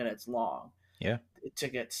 30 minutes long Yeah, to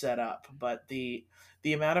get set up. But the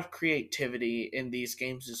amount of creativity in these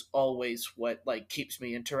games is always what like keeps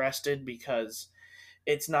me interested, because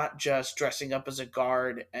it's not just dressing up as a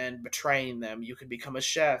guard and betraying them. You can become a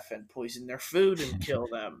chef and poison their food and kill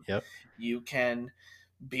them. yep, You can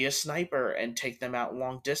be a sniper and take them out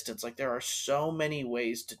long distance. Like there are so many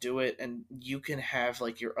ways to do it, and you can have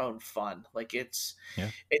like your own fun. Like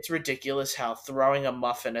yeah, it's ridiculous how throwing a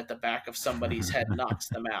muffin at the back of somebody's head knocks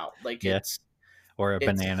them out. Like yeah, or a it's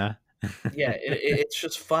banana. yeah, it's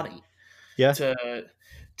just funny Yeah,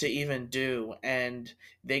 to even do. And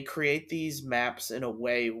they create these maps in a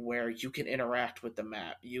way where you can interact with the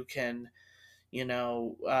map. You can, you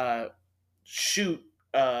know, shoot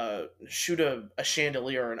shoot a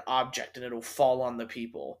chandelier or an object and it'll fall on the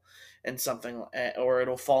people and something, or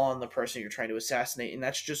it'll fall on the person you're trying to assassinate. And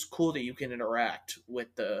that's just cool that you can interact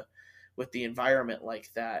with the environment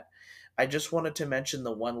like that. I just wanted to mention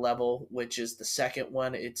the one level, which is the second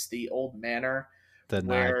one. It's the old manor the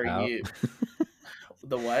Knives where Out. you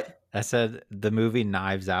the what? I said the movie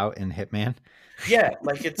Knives Out in Hitman. Yeah,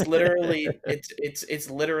 like it's literally it's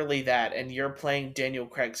literally that, and you're playing Daniel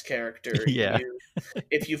Craig's character. Yeah. You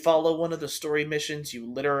If you follow one of the story missions, you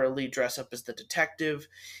literally dress up as the detective,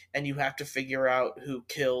 and you have to figure out who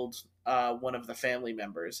killed one of the family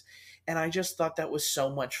members. And I just thought that was so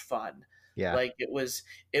much fun. Yeah. Like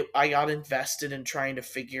I got invested in trying to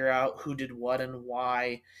figure out who did what and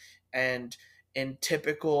why, and in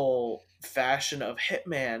typical fashion of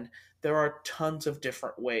Hitman, there are tons of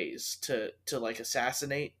different ways to like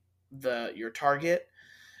assassinate the your target.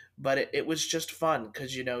 But it was just fun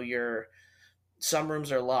because your some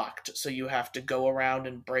rooms are locked, so you have to go around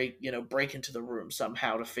and break into the room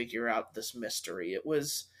somehow to figure out this mystery. It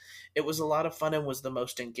was a lot of fun and was the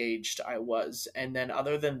most engaged I was. And then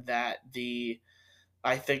other than that, the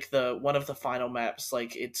I think the one of the final maps,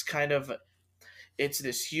 like it's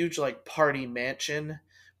this huge like party mansion,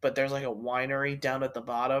 but there's like a winery down at the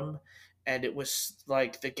bottom. And it was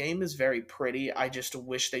like the game is very pretty. I just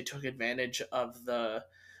wish they took advantage of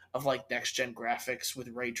like next gen graphics with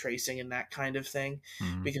ray tracing and that kind of thing,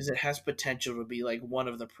 Mhm. because it has potential to be like one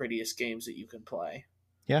of the prettiest games that you can play.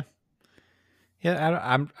 Yeah.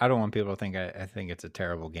 Yeah. I don't want people to think I think it's a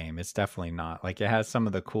terrible game. It's definitely not. Like it has some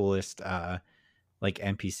of the coolest like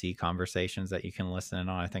NPC conversations that you can listen in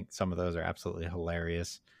on. I think some of those are absolutely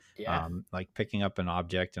hilarious. Yeah. like picking up an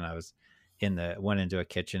object, and I was went into a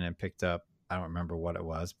kitchen and picked up, I don't remember what it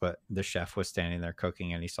was, but the chef was standing there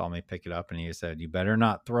cooking and he saw me pick it up and he said, "You better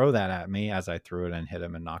not throw that at me," as I threw it and hit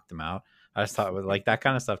him and knocked him out. I just thought it was like that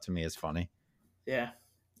kind of stuff to me is funny. Yeah.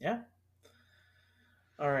 Yeah.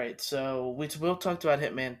 All right. So we'll talked about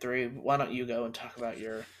Hitman 3. Why don't you go and talk about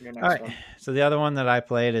your All next right. one? So the other one that I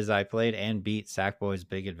played and beat Sackboy's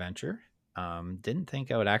Big Adventure. Didn't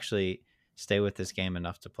think I would actually stay with this game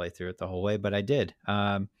enough to play through it the whole way, but I did.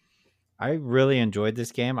 I really enjoyed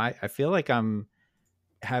this game. I feel like I'm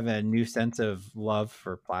have a new sense of love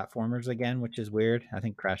for platformers again, which is weird. I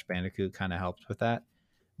think Crash Bandicoot kind of helped with that,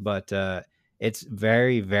 but it's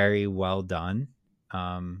very, very well done.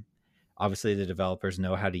 Um, Obviously, the developers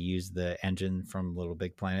know how to use the engine from Little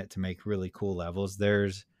Big Planet to make really cool levels.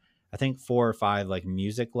 There's, I think, 4 or 5 like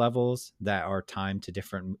music levels that are timed to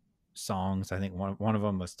different songs. I think one of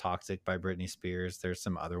them was "Toxic" by Britney Spears. There's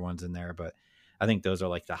some other ones in there, but I think those are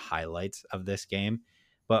like the highlights of this game.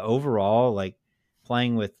 But overall, like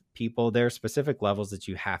playing with people, there are specific levels that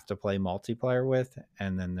you have to play multiplayer with,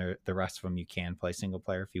 and then the rest of them you can play single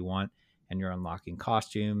player if you want, and you're unlocking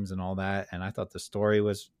costumes and all that. And I thought the story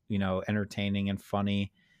was, entertaining and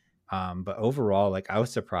funny. But overall, like I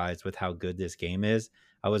was surprised with how good this game is.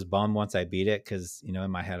 I was bummed once I beat it because,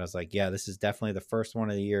 in my head I was like, yeah, this is definitely the first one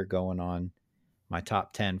of the year going on my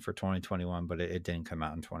top 10 for 2021, but it didn't come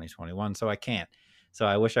out in 2021, so I can't. So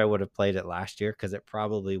I wish I would have played it last year because it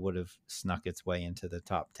probably would have snuck its way into the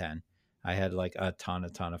top 10. I had like a ton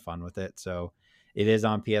of fun with it. So it is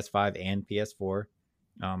on PS5 and PS4.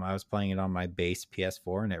 I was playing it on my base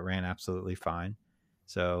PS4 and it ran absolutely fine.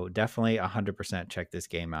 So definitely 100% check this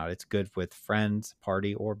game out. It's good with friends,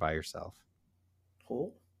 party, or by yourself.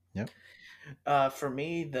 Cool. Yep. For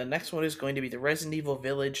me, the next one is going to be the Resident Evil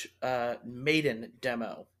Village Maiden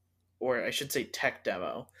demo, or I should say tech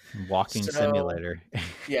demo. Walking So simulator.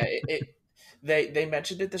 yeah, they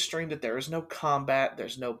mentioned at the stream that there is no combat,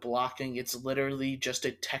 there's no blocking. It's literally just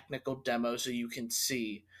a technical demo, so you can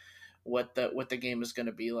see what the game is going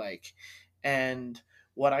to be like. And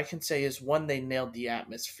what I can say is, one, they nailed the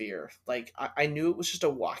atmosphere. Like I knew it was just a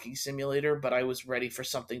walking simulator, but I was ready for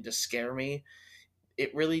something to scare me.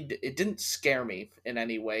 It didn't scare me in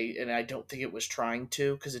any way, and I don't think it was trying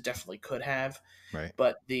to, because it definitely could have. Right.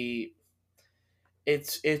 But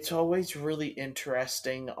it's always really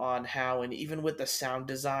interesting on how, and even with the sound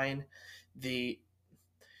design, the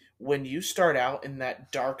when you start out in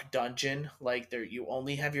that dark dungeon, like there you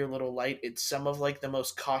only have your little light, it's some of like the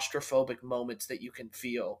most claustrophobic moments that you can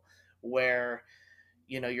feel, where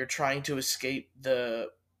you're trying to escape the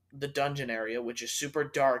dungeon area, which is super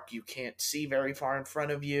dark. You can't see very far in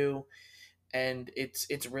front of you, and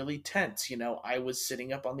it's really tense. I was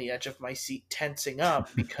sitting up on the edge of my seat tensing up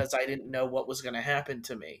because I didn't know what was going to happen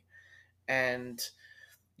to me. And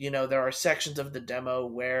there are sections of the demo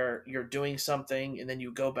where you're doing something and then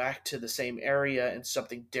you go back to the same area and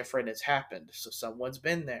something different has happened. So someone's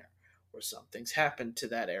been there or something's happened to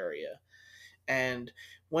that area. And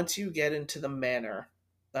once you get into the manor,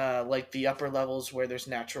 like the upper levels where there's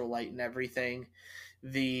natural light and everything,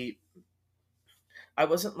 the I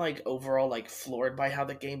wasn't like overall like floored by how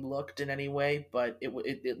the game looked in any way, but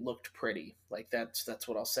it looked pretty. Like that's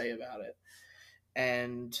what I'll say about it.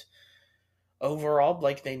 And overall,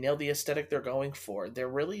 like they nailed the aesthetic they're going for. There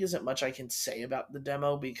really isn't much I can say about the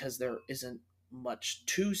demo because there isn't much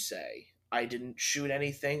to say. I didn't shoot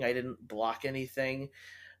anything, I didn't block anything.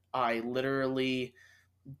 I literally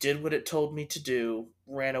did what it told me to do,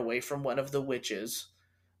 ran away from one of the witches.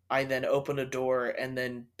 I then opened a door and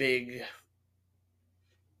then big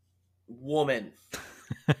woman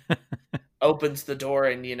opens the door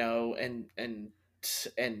and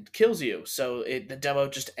and kills you. So the demo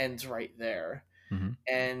just ends right there. Mm-hmm.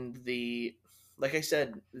 And like I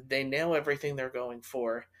said, they nail everything they're going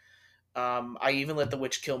for. I even let the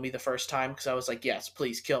witch kill me the first time because I was like, yes,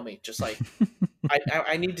 please kill me. Just like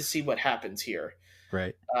I need to see what happens here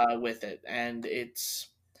Right. with it. And it's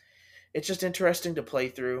just interesting to play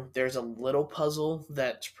through. There's a little puzzle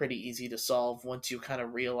that's pretty easy to solve once you kind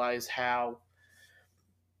of realize how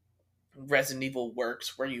Resident Evil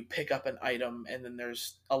works, where you pick up an item and then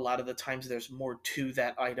there's a lot of the times there's more to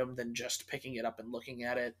that item than just picking it up and looking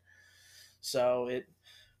at it. So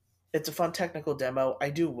it's a fun technical demo. I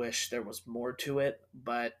do wish there was more to it,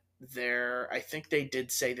 but I think they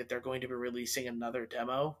did say that they're going to be releasing another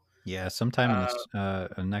demo. Yeah, sometime in Uh,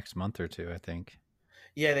 this next month or two, I think.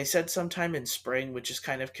 yeah, they said sometime in spring, which is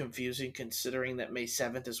kind of confusing considering that May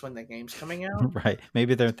 7th is when the game's coming out. Right.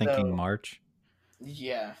 Maybe they're thinking So, March.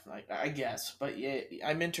 yeah, I guess. But yeah,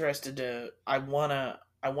 I'm interested to. I wanna.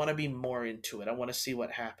 want to be more into it. I want to see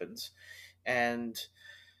what happens. And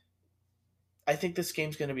I think this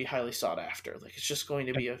game's going to be highly sought after. Like it's just going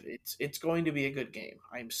to Yep. be it's going to be a good game.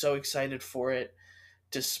 I'm so excited for it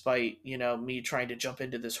despite, me trying to jump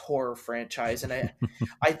into this horror franchise, and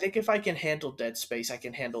I think if I can handle Dead Space, I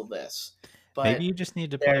can handle this. Maybe But you just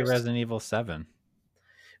need to play there's Resident Evil 7.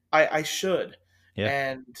 I should. Yeah.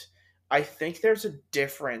 And I think there's a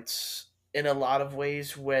difference in a lot of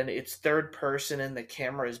ways when it's third person and the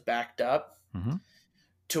camera is backed up Hmm.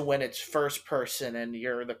 to when it's first person and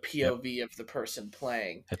you're the Yep. POV of the person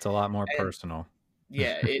playing. It's a lot more And personal.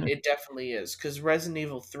 yeah, it definitely is. Because Resident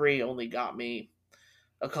Evil 3 only got me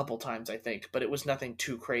a couple times, I think, but it was nothing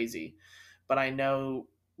too crazy. But I know,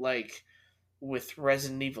 like, with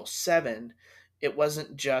Resident Evil 7, it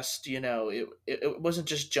wasn't just, it wasn't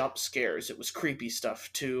just jump scares. It was creepy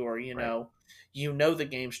stuff too, or, Right. the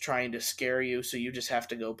game's trying to scare you, so you just have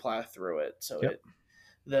to go plow through it. So Yep.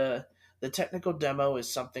 the the technical demo is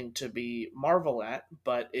something to be marvel at,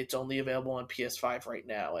 but it's only available on PS5 right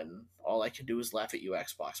now, and all I can do is laugh at you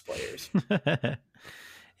Xbox players.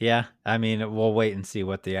 Yeah, I mean, we'll wait and see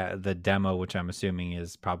what the demo, which I'm assuming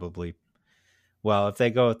is probably, well, if they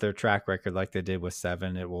go with their track record like they did with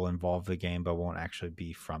 7, it will involve the game, but won't actually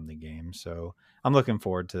be from the game. So I'm looking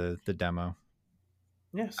forward to the demo.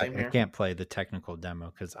 Yeah, same I here. can't play the technical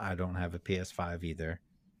demo because I don't have a PS5 either.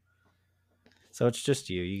 So it's just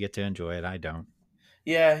you. You get to enjoy it. I don't.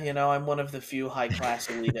 Yeah, I'm one of the few high class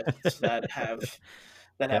elitists that have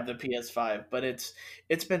Yep. the PS5, but it's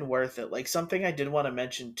been worth it. Like something I did want to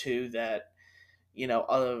mention too that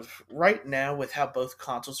of right now with how both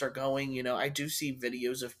consoles are going, I do see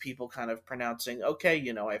videos of people kind of pronouncing, okay,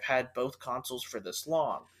 I've had both consoles for this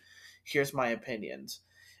long. Here's my opinions.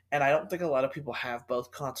 And I don't think a lot of people have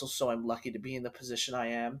both consoles, so I'm lucky to be in the position I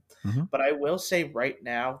am. Hmm. But I will say right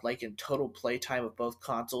now, like in total playtime of both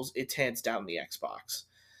consoles, it's hands down the Xbox.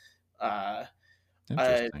 Uh, uh,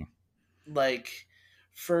 Interesting. like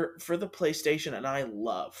for the PlayStation, and I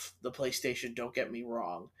love the PlayStation, don't get me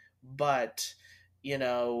wrong, but you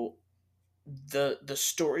know the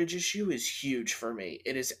storage issue is huge for me.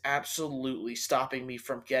 It is absolutely stopping me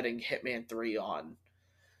from getting Hitman 3 on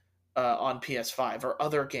PS5 or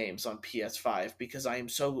other games on PS5 because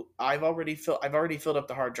I've already filled up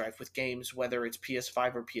the hard drive with games, whether it's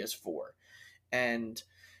PS5 or PS4, and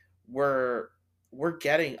we're we're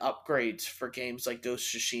getting upgrades for games like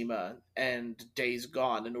Ghost of Tsushima and Days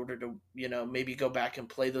Gone in order to maybe go back and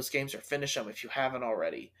play those games or finish them if you haven't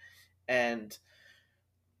already. And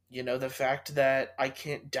the fact that I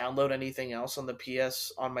can't download anything else on my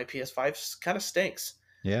PS5 kind of stinks.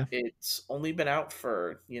 Yeah. It's only been out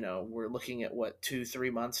for, we're looking at what, 2, 3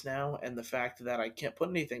 months now, and the fact that I can't put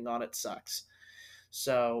anything on it sucks.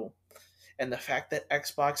 So, and the fact that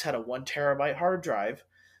Xbox had a 1 terabyte hard drive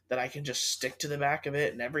that I can just stick to the back of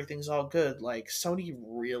it and everything's all good, like Sony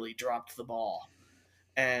really dropped the ball.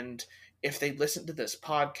 And if they listen to this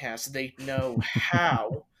podcast, they know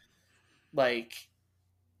how, like,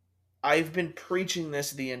 I've been preaching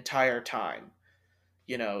this the entire time.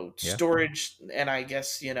 Yeah. Storage, and I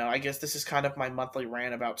guess this is kind of my monthly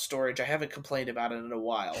rant about storage. I haven't complained about it in a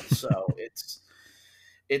while, so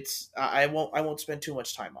I won't spend too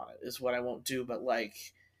much time on it. Is what I won't do, but like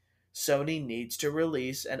Sony needs to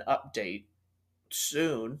release an update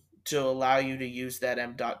soon to allow you to use that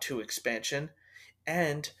M.2 expansion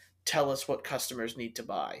and tell us what customers need to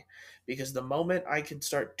buy. Because the moment I can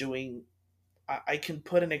start doing, I can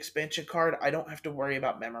put an expansion card, I don't have to worry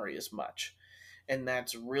about memory as much. And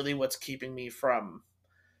that's really what's keeping me from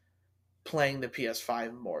playing the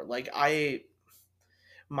PS5 more. Like,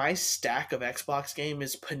 my stack of Xbox game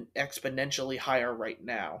is exponentially higher right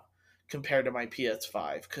now compared to my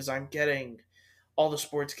PS5 because I'm getting all the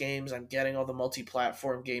sports games, I'm getting all the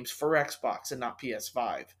multi-platform games for Xbox and not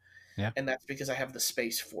PS5, Yeah. and that's because I have the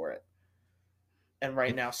space for it. And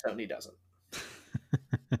right now, Sony doesn't.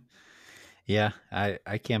 Yeah.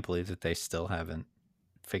 I can't believe that they still haven't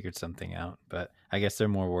figured something out, but I guess they're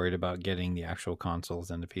more worried about getting the actual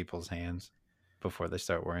consoles into people's hands before they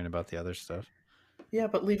start worrying about the other stuff. Yeah,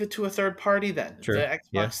 but leave it to a third party then. True. The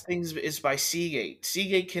Yeah. Xbox things is by Seagate.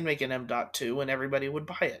 Seagate can make an M.2 and everybody would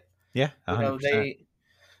buy it. Yeah. 100%. They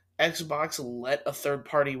Xbox let a third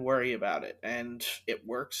party worry about it, and it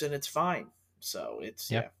works and it's fine. So it's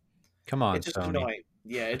Yeah. yeah, Come on, it's just Sony. annoying.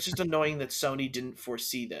 Yeah, it's just annoying that Sony didn't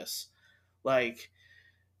foresee this. Like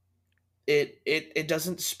it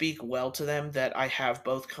doesn't speak well to them that I have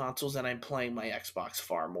both consoles and I'm playing my Xbox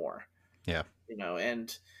far more. Yeah.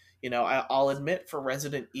 And I'll admit for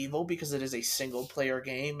Resident Evil because it is a single player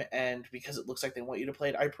game and because it looks like they want you to play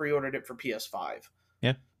it, I pre-ordered it for PS5.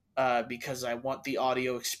 Yeah. because I want the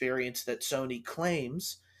audio experience that Sony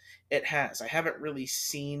claims it has. I haven't really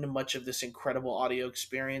seen much of this incredible audio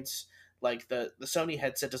experience. Like the Sony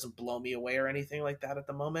headset doesn't blow me away or anything like that at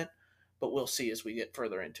the moment, but we'll see as we get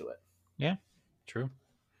further into it. Yeah, true.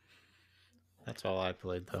 That's all I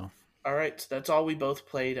played though. All right, so that's all we both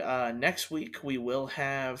played. Next week we will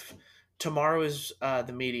have. Tomorrow is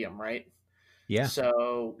the medium, right? Yeah,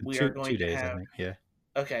 So we are going two to days I have. think. Yeah.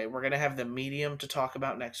 Okay, we're gonna have the medium to talk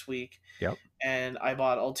about next week, Yep. and I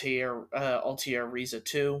bought Altair Riza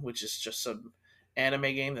 2, which is just some anime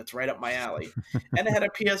game that's right up my alley, and it had a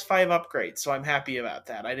PS5 upgrade, so I'm happy about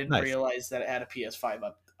that. I didn't Nice. realize that it had a PS5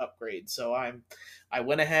 upgrade, so I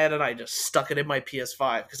went ahead and I just stuck it in my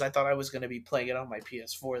PS5 because I thought I was going to be playing it on my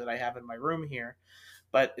PS4 that I have in my room here,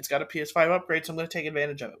 but it's got a PS5 upgrade, so I'm going to take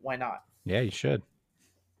advantage of it. Why not? Yeah, you should.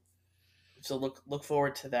 So look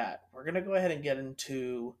forward to that. We're gonna go ahead and get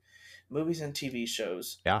into movies and TV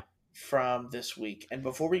shows Yeah. from this week. And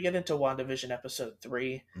before we get into WandaVision episode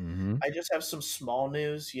 3, Mm-hmm. I just have some small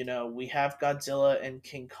news. We have Godzilla and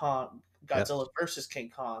Yes. Godzilla versus King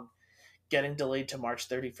Kong getting delayed to March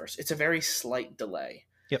 31st. It's a very slight delay.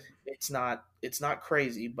 Yep. It's not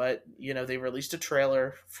crazy, but they released a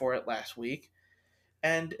trailer for it last week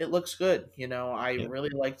and it looks good. I Yep. really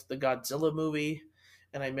liked the Godzilla movie,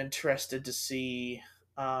 and I'm interested to see.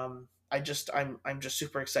 I'm just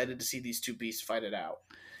super excited to see these two beasts fight it out,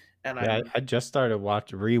 and Yeah, I'm I just started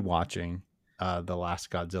rewatching the last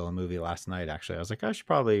Godzilla movie last night. Actually, I was like, I should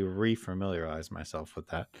probably refamiliarize myself with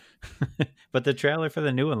that. But the trailer for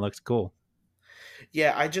the new one looks cool.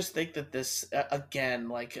 yeah, I just think that this again,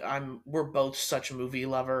 like we're both such movie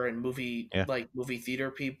lover and Yeah. movie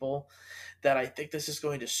theater people that I think this is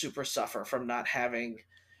going to super suffer from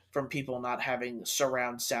people not having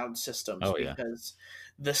surround sound systems Oh yeah. because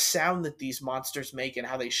the sound that these monsters make and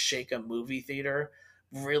how they shake a movie theater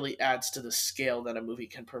really adds to the scale that a movie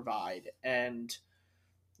can provide, and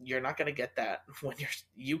you're not going to get that when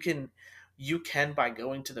you can by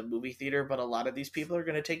going to the movie theater, but a lot of these people are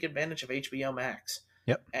going to take advantage of HBO Max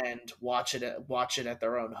Yep. and watch it at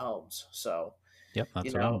their own homes. So, Yep. you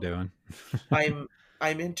That's what I'm know, doing.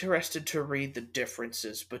 I'm interested to read the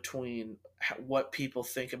differences between what people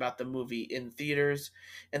think about the movie in theaters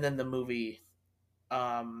and then the movie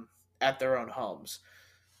at their own homes.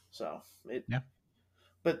 So, Yeah.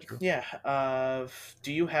 but True. yeah,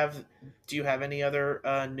 do you have any other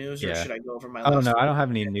news, or Yeah. should I go over my Oh no, last I week? don't have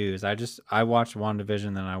any news. I watched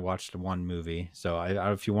WandaVision, then I watched one movie. So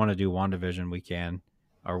if you want to do WandaVision, we can.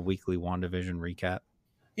 Our weekly WandaVision recap.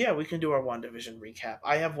 Yeah, we can do our WandaVision recap.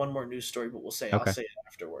 I have one more news story, but I'll Okay. say it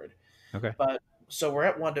afterward. Okay. But so we're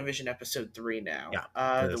at WandaVision episode 3 now.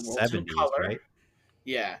 Yeah. The The world's in 70s, color. right?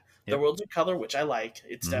 Yeah, the Yep. world's in color, which I like.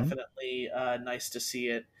 It's Mm-hmm. definitely nice to see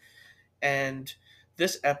it. And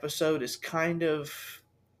this episode is kind of.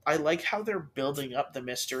 I like how they're building up the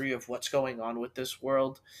mystery of what's going on with this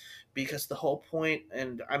world, because the whole point,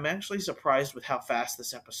 and I'm actually surprised with how fast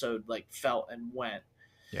this episode felt and went.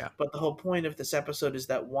 Yeah. But the whole point of this episode is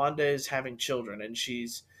that Wanda is having children, and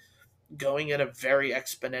she's going at a very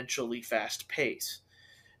exponentially fast pace.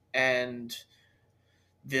 And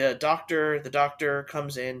the doctor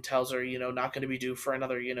comes in, tells her, not going to be due for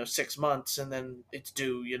another, 6 months, and then it's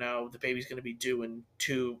due, the baby's going to be due in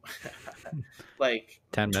two, like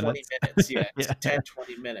 10 20 minutes. minutes. Yeah, Yeah.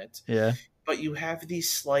 10-20 minutes. Yeah. But you have these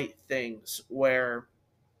slight things where,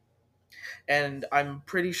 and I'm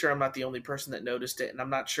pretty sure I'm not the only person that noticed it, and I'm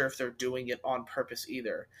not sure if they're doing it on purpose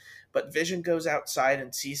either. But Vision goes outside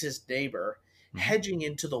and sees his neighbor Mm-hmm. hedging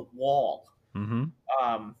into the wall. Mm-hmm.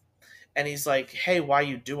 Um, and he's like, "Hey, why are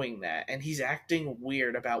you doing that?" And he's acting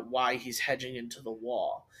weird about why he's hedging into the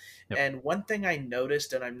wall. Yep. And one thing I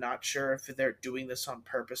noticed, and I'm not sure if they're doing this on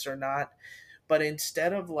purpose or not, but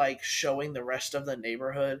instead of showing the rest of the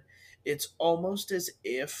neighborhood, it's almost as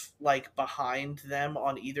if behind them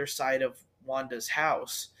on either side of Wanda's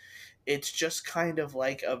house, it's just kind of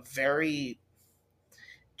like a very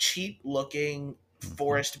cheap looking Mm-hmm.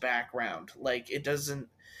 forest background. Like it doesn't,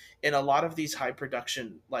 in a lot of these high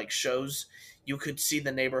production shows, you could see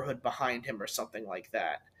the neighborhood behind him or something like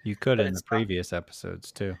that. You could But in the it's not. previous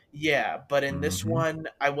episodes too. Yeah, but in this Mm-hmm. one,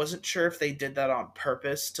 I wasn't sure if they did that on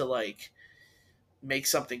purpose to make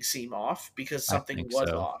something seem off, because I something think was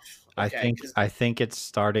so. off. Okay, because I think it's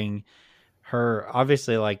starting her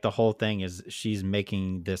obviously like the whole thing is she's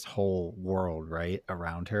making this whole world right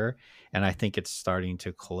around her, and I think it's starting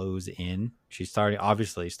to close in. She's starting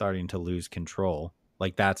to lose control.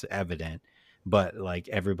 Like that's evident. But like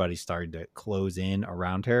everybody's starting to close in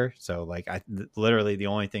around her. So like literally the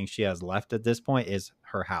only thing she has left at this point is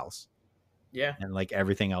her house. yeah, And like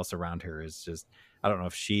everything else around her is just I don't know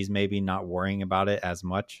if she's maybe not worrying about it as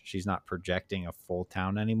much. She's not projecting a full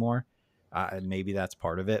town anymore. Maybe that's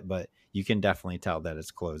part of it, but you can definitely tell that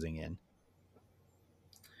it's closing in.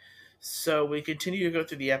 So we continue to go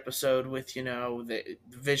through the episode with, the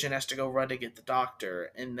Vision has to go run to get the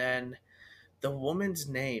doctor, and then the woman's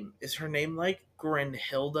name is her name like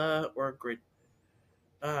Grenhilda or Grid.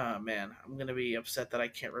 Ah, man, I'm gonna be upset that I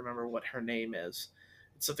can't remember what her name is.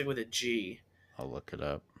 It's something with a G. I'll look it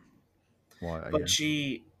up. Well, But yeah.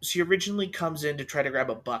 she originally comes in to try to grab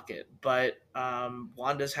a bucket, but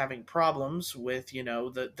Wanda's having problems with,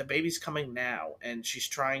 the baby's coming now, and she's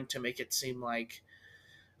trying to make it seem like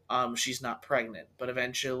she's not pregnant, but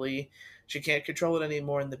eventually she can't control it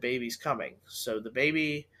anymore, and the baby's coming. So the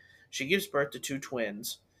baby, she gives birth to two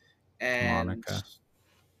twins, and Monica.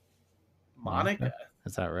 Monica. Monica?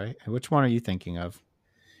 Is that right? Which one are you thinking of?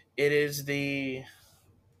 It is the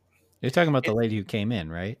You're talking about the it lady who came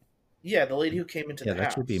in, right? yeah, the lady who came into Yeah, the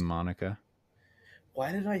that should be house. Monica.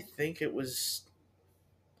 Why did I think it was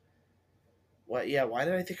what? Yeah, why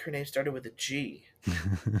did I think her name started with a G?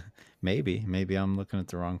 Maybe I'm looking at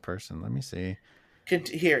the wrong person. Let me see.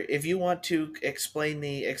 Here, if you want to explain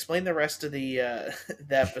the rest of the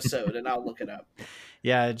the episode, and I'll look it up.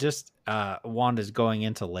 Yeah, just Wanda's going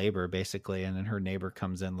into labor basically, and then her neighbor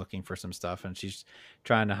comes in looking for some stuff, and she's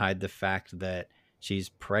trying to hide the fact that she's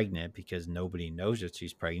pregnant because nobody knows that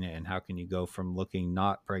she's pregnant. And how can you go from looking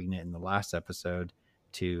not pregnant in the last episode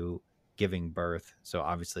to giving birth? So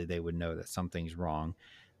obviously they would know that something's wrong.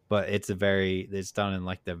 But it's done in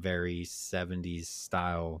like the very 70s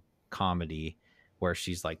style comedy where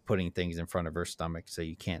she's like putting things in front of her stomach so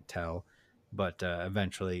you can't tell. But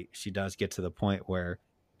eventually she does get to the point where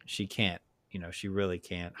she can't, she really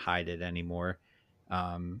can't hide it anymore.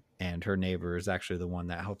 And her neighbor is actually the one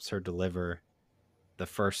that helps her deliver the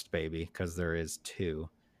first baby, because there is two.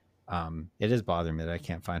 It is bothering me that I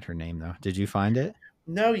can't find her name though. Did you find it?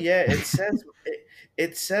 No, yeah,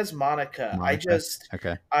 it says Monica. Monica.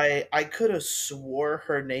 Okay. I could have swore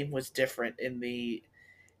her name was different in the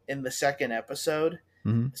second episode.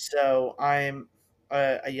 Hmm. So I'm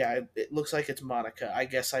yeah, it looks like it's Monica. I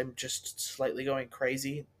guess I'm just slightly going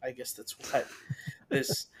crazy. I guess that's what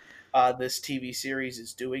this this TV series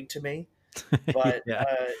is doing to me. But Yeah.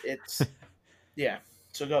 it's yeah.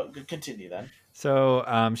 So continue then.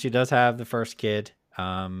 So she does have the first kid.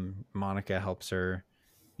 Monica helps her,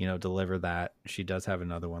 deliver that. She does have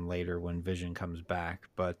another one later when Vision comes back.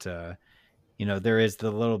 But there is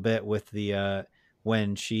the little bit with the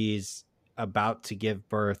when she's about to give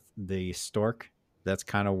birth, the stork that's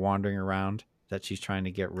kind of wandering around that she's trying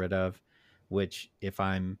to get rid of. Which, if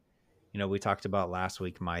I'm, we talked about last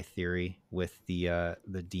week my theory with the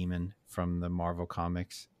demon from the Marvel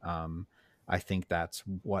comics. I think that's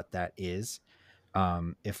what that is.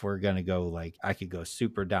 If we're gonna go, like, I could go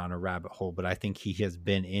super down a rabbit hole, but I think he has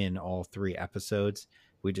been in all three episodes.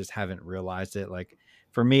 We just haven't realized it. Like,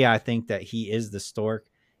 for me, I think that he is the stork.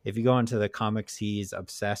 If you go into the comics, he's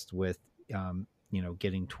obsessed with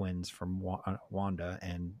getting twins from Wanda,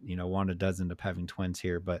 and Wanda does end up having twins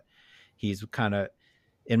here, but he's kind of,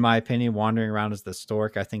 in my opinion, wandering around as the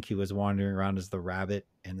stork. I think he was wandering around as the rabbit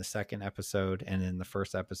in the second episode, and in the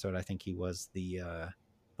first episode I think he was the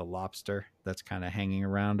lobster that's kind of hanging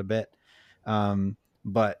around a bit.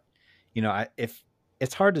 But if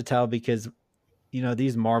it's hard to tell, because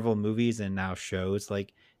these Marvel movies and now shows,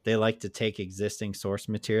 like, they like to take existing source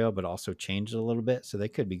material but also change it a little bit, so they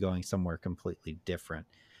could be going somewhere completely different.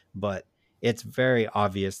 But it's very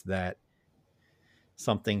obvious that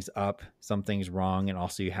something's up, something's wrong. And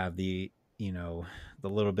also you have the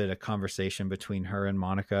little bit of conversation between her and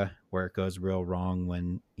Monica where it goes real wrong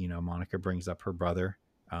when Monica brings up her brother,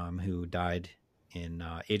 who died in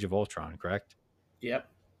Age of Ultron, correct? Yep.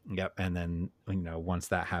 Yep. And then once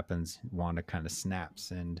that happens, Wanda kind of snaps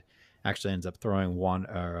and actually ends up throwing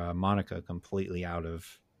Monica completely out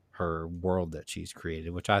of her world that she's created,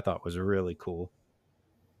 which I thought was really cool.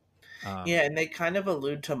 Yeah, and they kind of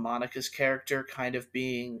allude to Monica's character kind of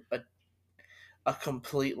being a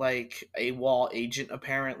complete like a wall agent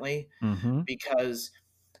apparently, Mm-hmm. because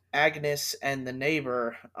Agnes and the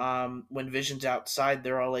neighbor, when Vision's outside,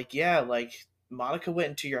 they're all like, "Yeah, like Monica went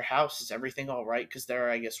into your house. Is everything all right?" Because they're,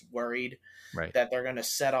 I guess, worried Right. that they're gonna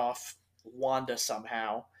set off Wanda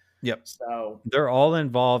somehow. Yep. So They're all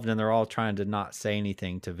involved, and they're all trying to not say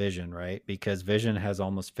anything to Vision, right? Because Vision has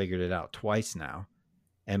almost figured it out twice now.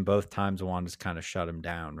 And both times Wanda's kind of shut him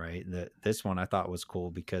down, right? This one I thought was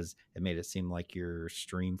cool because it made it seem like your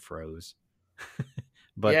stream froze.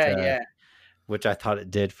 But yeah, yeah, which I thought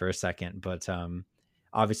it did for a second. But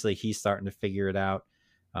obviously he's starting to figure it out.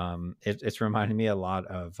 It's reminding me a lot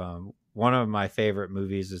of one of my favorite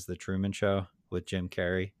movies is The Truman Show with Jim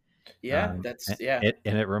Carrey. Yeah, that's yeah.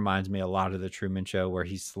 It reminds me a lot of The Truman Show, where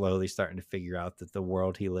he's slowly starting to figure out that the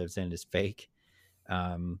world he lives in is fake.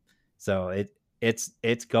 Um, so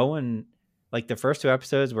it's going, like, the first two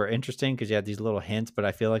episodes were interesting because you had these little hints, but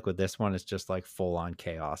I feel like with this one, it's just like full on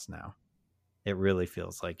chaos now. It really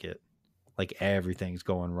feels like it, like everything's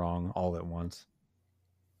going wrong all at once.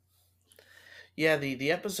 Yeah,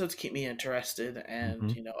 the episodes keep me interested,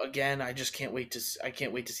 and Hmm. again, I just can't wait to I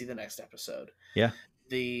can't wait to see the next episode. Yeah,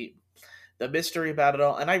 The the mystery about it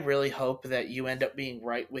all, and I really hope that you end up being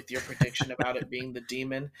right with your prediction about it being the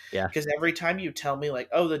demon, yeah. because every time you tell me like,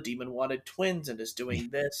 oh, the demon wanted twins and is doing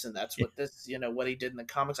this, and that's what this, what he did in the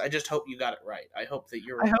comics, I just hope you got it right. I hope that I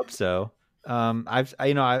you're hope so.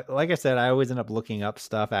 I, like I said, I always end up looking up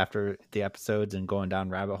stuff after the episodes and going down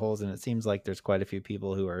rabbit holes, and it seems like there's quite a few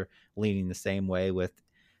people who are leaning the same way with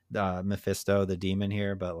Mephisto, the demon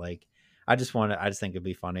here. But like, I just think it'd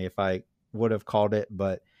be funny if I would have called it,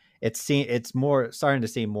 but it's more starting to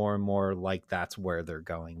seem more and more like that's where they're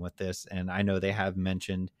going with this. And I know they have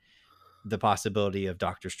mentioned the possibility of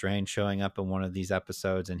Doctor Strange showing up in one of these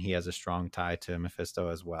episodes, and he has a strong tie to Mephisto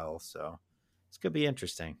as well. So this could be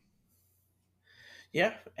interesting.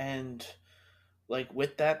 yeah, and like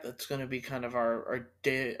with that, that's going to be kind of our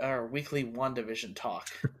weekly One Division talk,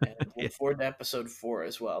 and look forward to episode 4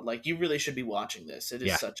 as well. Like you really should be watching this. It is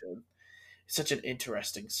Yeah, such an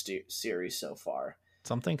interesting series so far.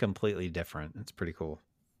 something completely different. It's pretty cool.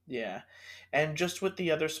 Yeah. And just with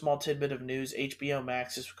the other small tidbit of news, HBO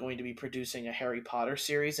Max is going to be producing a Harry Potter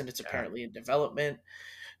series, and it's Yeah, apparently in development.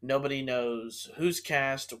 Nobody knows who's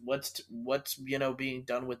cast, what's being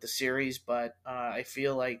done with the series, but I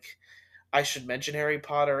feel like I should mention Harry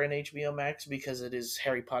Potter and HBO Max because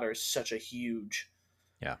Harry Potter is such a huge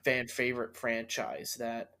yeah, fan favorite franchise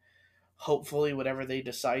that hopefully whatever they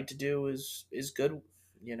decide to do is good.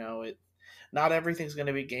 It not everything's going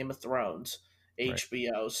to be Game of Thrones, right.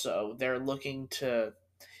 HBO, so they're looking to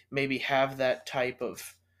maybe have that type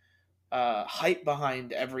of hype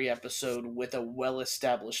behind every episode with a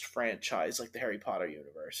well-established franchise like the Harry Potter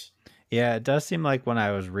universe. Yeah, it does seem like when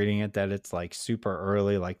I was reading it that it's like super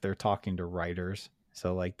early, like they're talking to writers.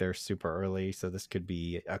 So like they're super early, so this could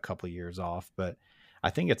be a couple years off, but I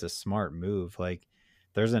think it's a smart move. Like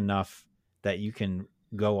there's enough that you can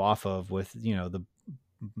go off of with, the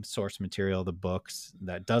source material, the books,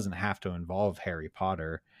 that doesn't have to involve Harry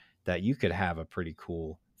Potter, that you could have a pretty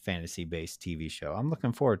cool fantasy based TV show. I'm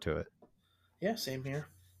looking forward to it. Yeah, same here.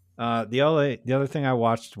 The other thing I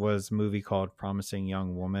watched was a movie called Promising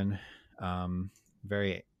Young Woman.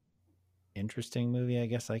 Very interesting movie, I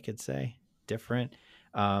guess I could say. Different.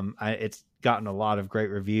 It's gotten a lot of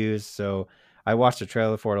great reviews, so I watched a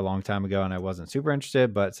trailer for it a long time ago, and I wasn't super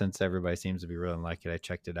interested. But since everybody seems to be really like it, I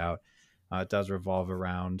checked it out. It does revolve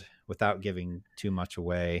around, without giving too much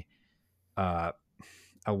away, uh,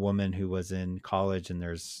 a woman who was in college, and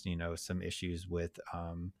there's some issues with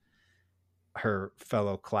her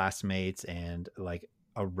fellow classmates and like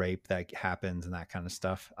a rape that happens and that kind of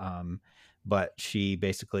stuff. But she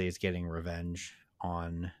basically is getting revenge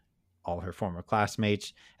on all her former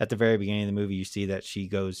classmates. At the very beginning of the movie, you see that she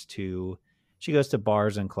goes to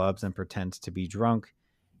bars and clubs and pretends to be drunk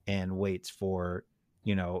and waits for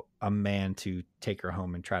a man to take her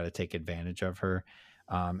home and try to take advantage of her.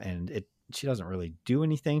 And she doesn't really do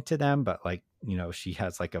anything to them, but like she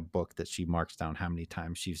has like a book that she marks down how many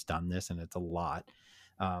times she's done this, and it's a lot.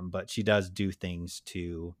 But she does do things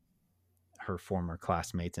to her former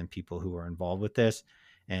classmates and people who are involved with this,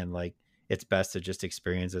 and like it's best to just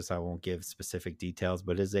experience this. I won't give specific details,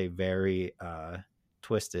 but it's a very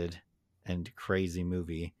twisted and crazy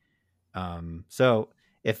movie. So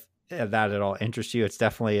if that at all interests you, it's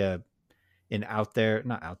definitely an out there,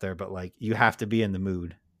 not out there, but like you have to be in the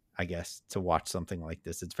mood, I guess, to watch something like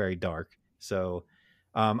this. It's very dark. So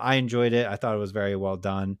I enjoyed it. I thought it was very well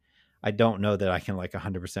done. I don't know that I can like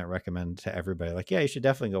 100% recommend to everybody. Like, yeah, you should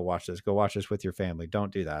definitely go watch this. Go watch this with your family.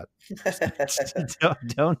 Don't do that.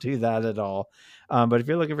 Don't do that at all. But if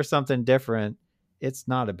you're looking for something different, it's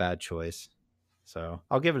not a bad choice. So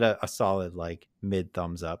I'll give it a solid like mid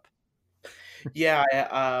thumbs up. Yeah,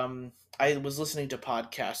 I was listening to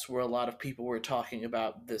podcasts where a lot of people were talking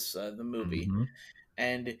about this the movie, Mm-hmm.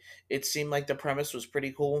 and it seemed like the premise was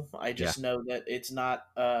pretty cool. I Yeah. just know that it's not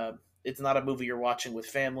a movie you're watching with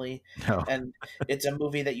family, No. and it's a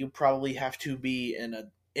movie that you probably have to be in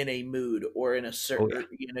a mood or in a Oh certain,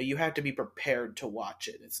 yeah. you have to be prepared to watch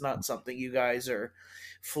it. It's not something you guys are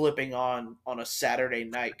flipping on a Saturday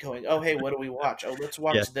night going, "Oh, hey, what do we watch? Oh, let's Yeah.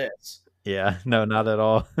 watch this." Yeah. No, not at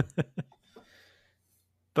all.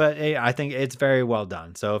 But hey, I think it's very well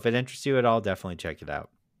done. So if it interests you at all, definitely check it out.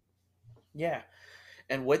 Yeah.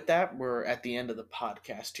 And with that, we're at the end of the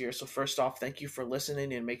podcast here. So, first off, thank you for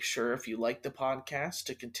listening. And make sure if you like the podcast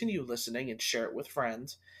to continue listening and share it with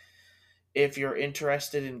friends. If you're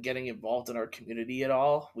interested in getting involved in our community at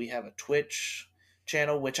all, we have a Twitch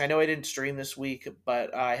channel, which I know I didn't stream this week,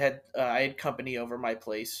 but I had company over my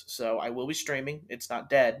place, so I will be streaming. It's not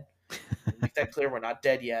dead. Make that clear. We're not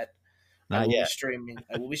dead yet. I Not will be yet. streaming.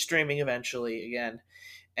 I will be streaming eventually again.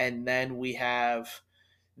 And then we have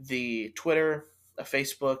the Twitter, a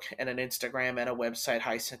Facebook, and an Instagram, and a website,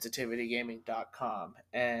 highsensitivitygaming.com.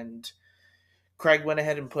 And Craig went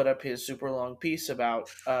ahead and put up his super long piece about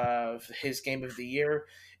his game of the year.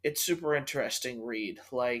 It's super interesting read.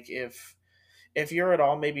 Like if you're at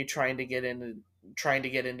all maybe trying to get into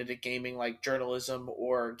the gaming like journalism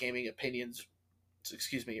or gaming opinions,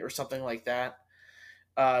 excuse me, or something like that,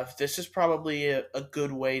 this is probably a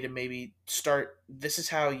good way to maybe start. This is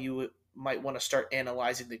how you might want to start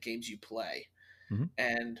analyzing the games you play. Mhm.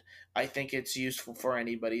 And I think it's useful for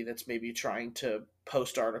anybody that's maybe trying to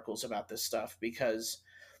post articles about this stuff because,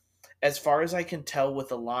 as far as I can tell,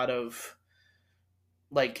 with a lot of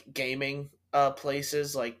like gaming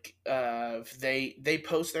places, like they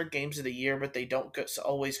post their games of the year, but they don't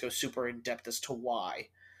always go super in depth as to why.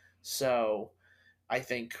 So I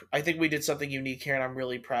think we did something unique here, and I'm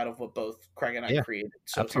really proud of what both Craig and I Yeah, created.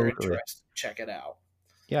 So if you're absolutely. interested, check it out.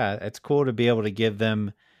 Yeah, it's cool to be able to give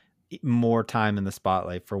them more time in the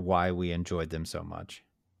spotlight for why we enjoyed them so much.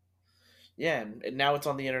 Yeah, and now it's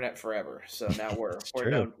on the internet forever. So now It's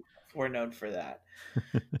true. we're known for that.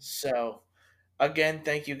 So again,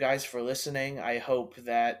 thank you guys for listening. I hope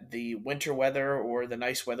that the winter weather or the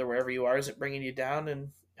nice weather wherever you are isn't bringing you down,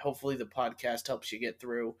 and hopefully the podcast helps you get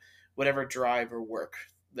through whatever drive or work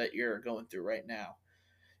that you're going through right now.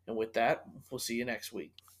 And with that, we'll see you next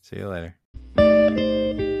week. See you later.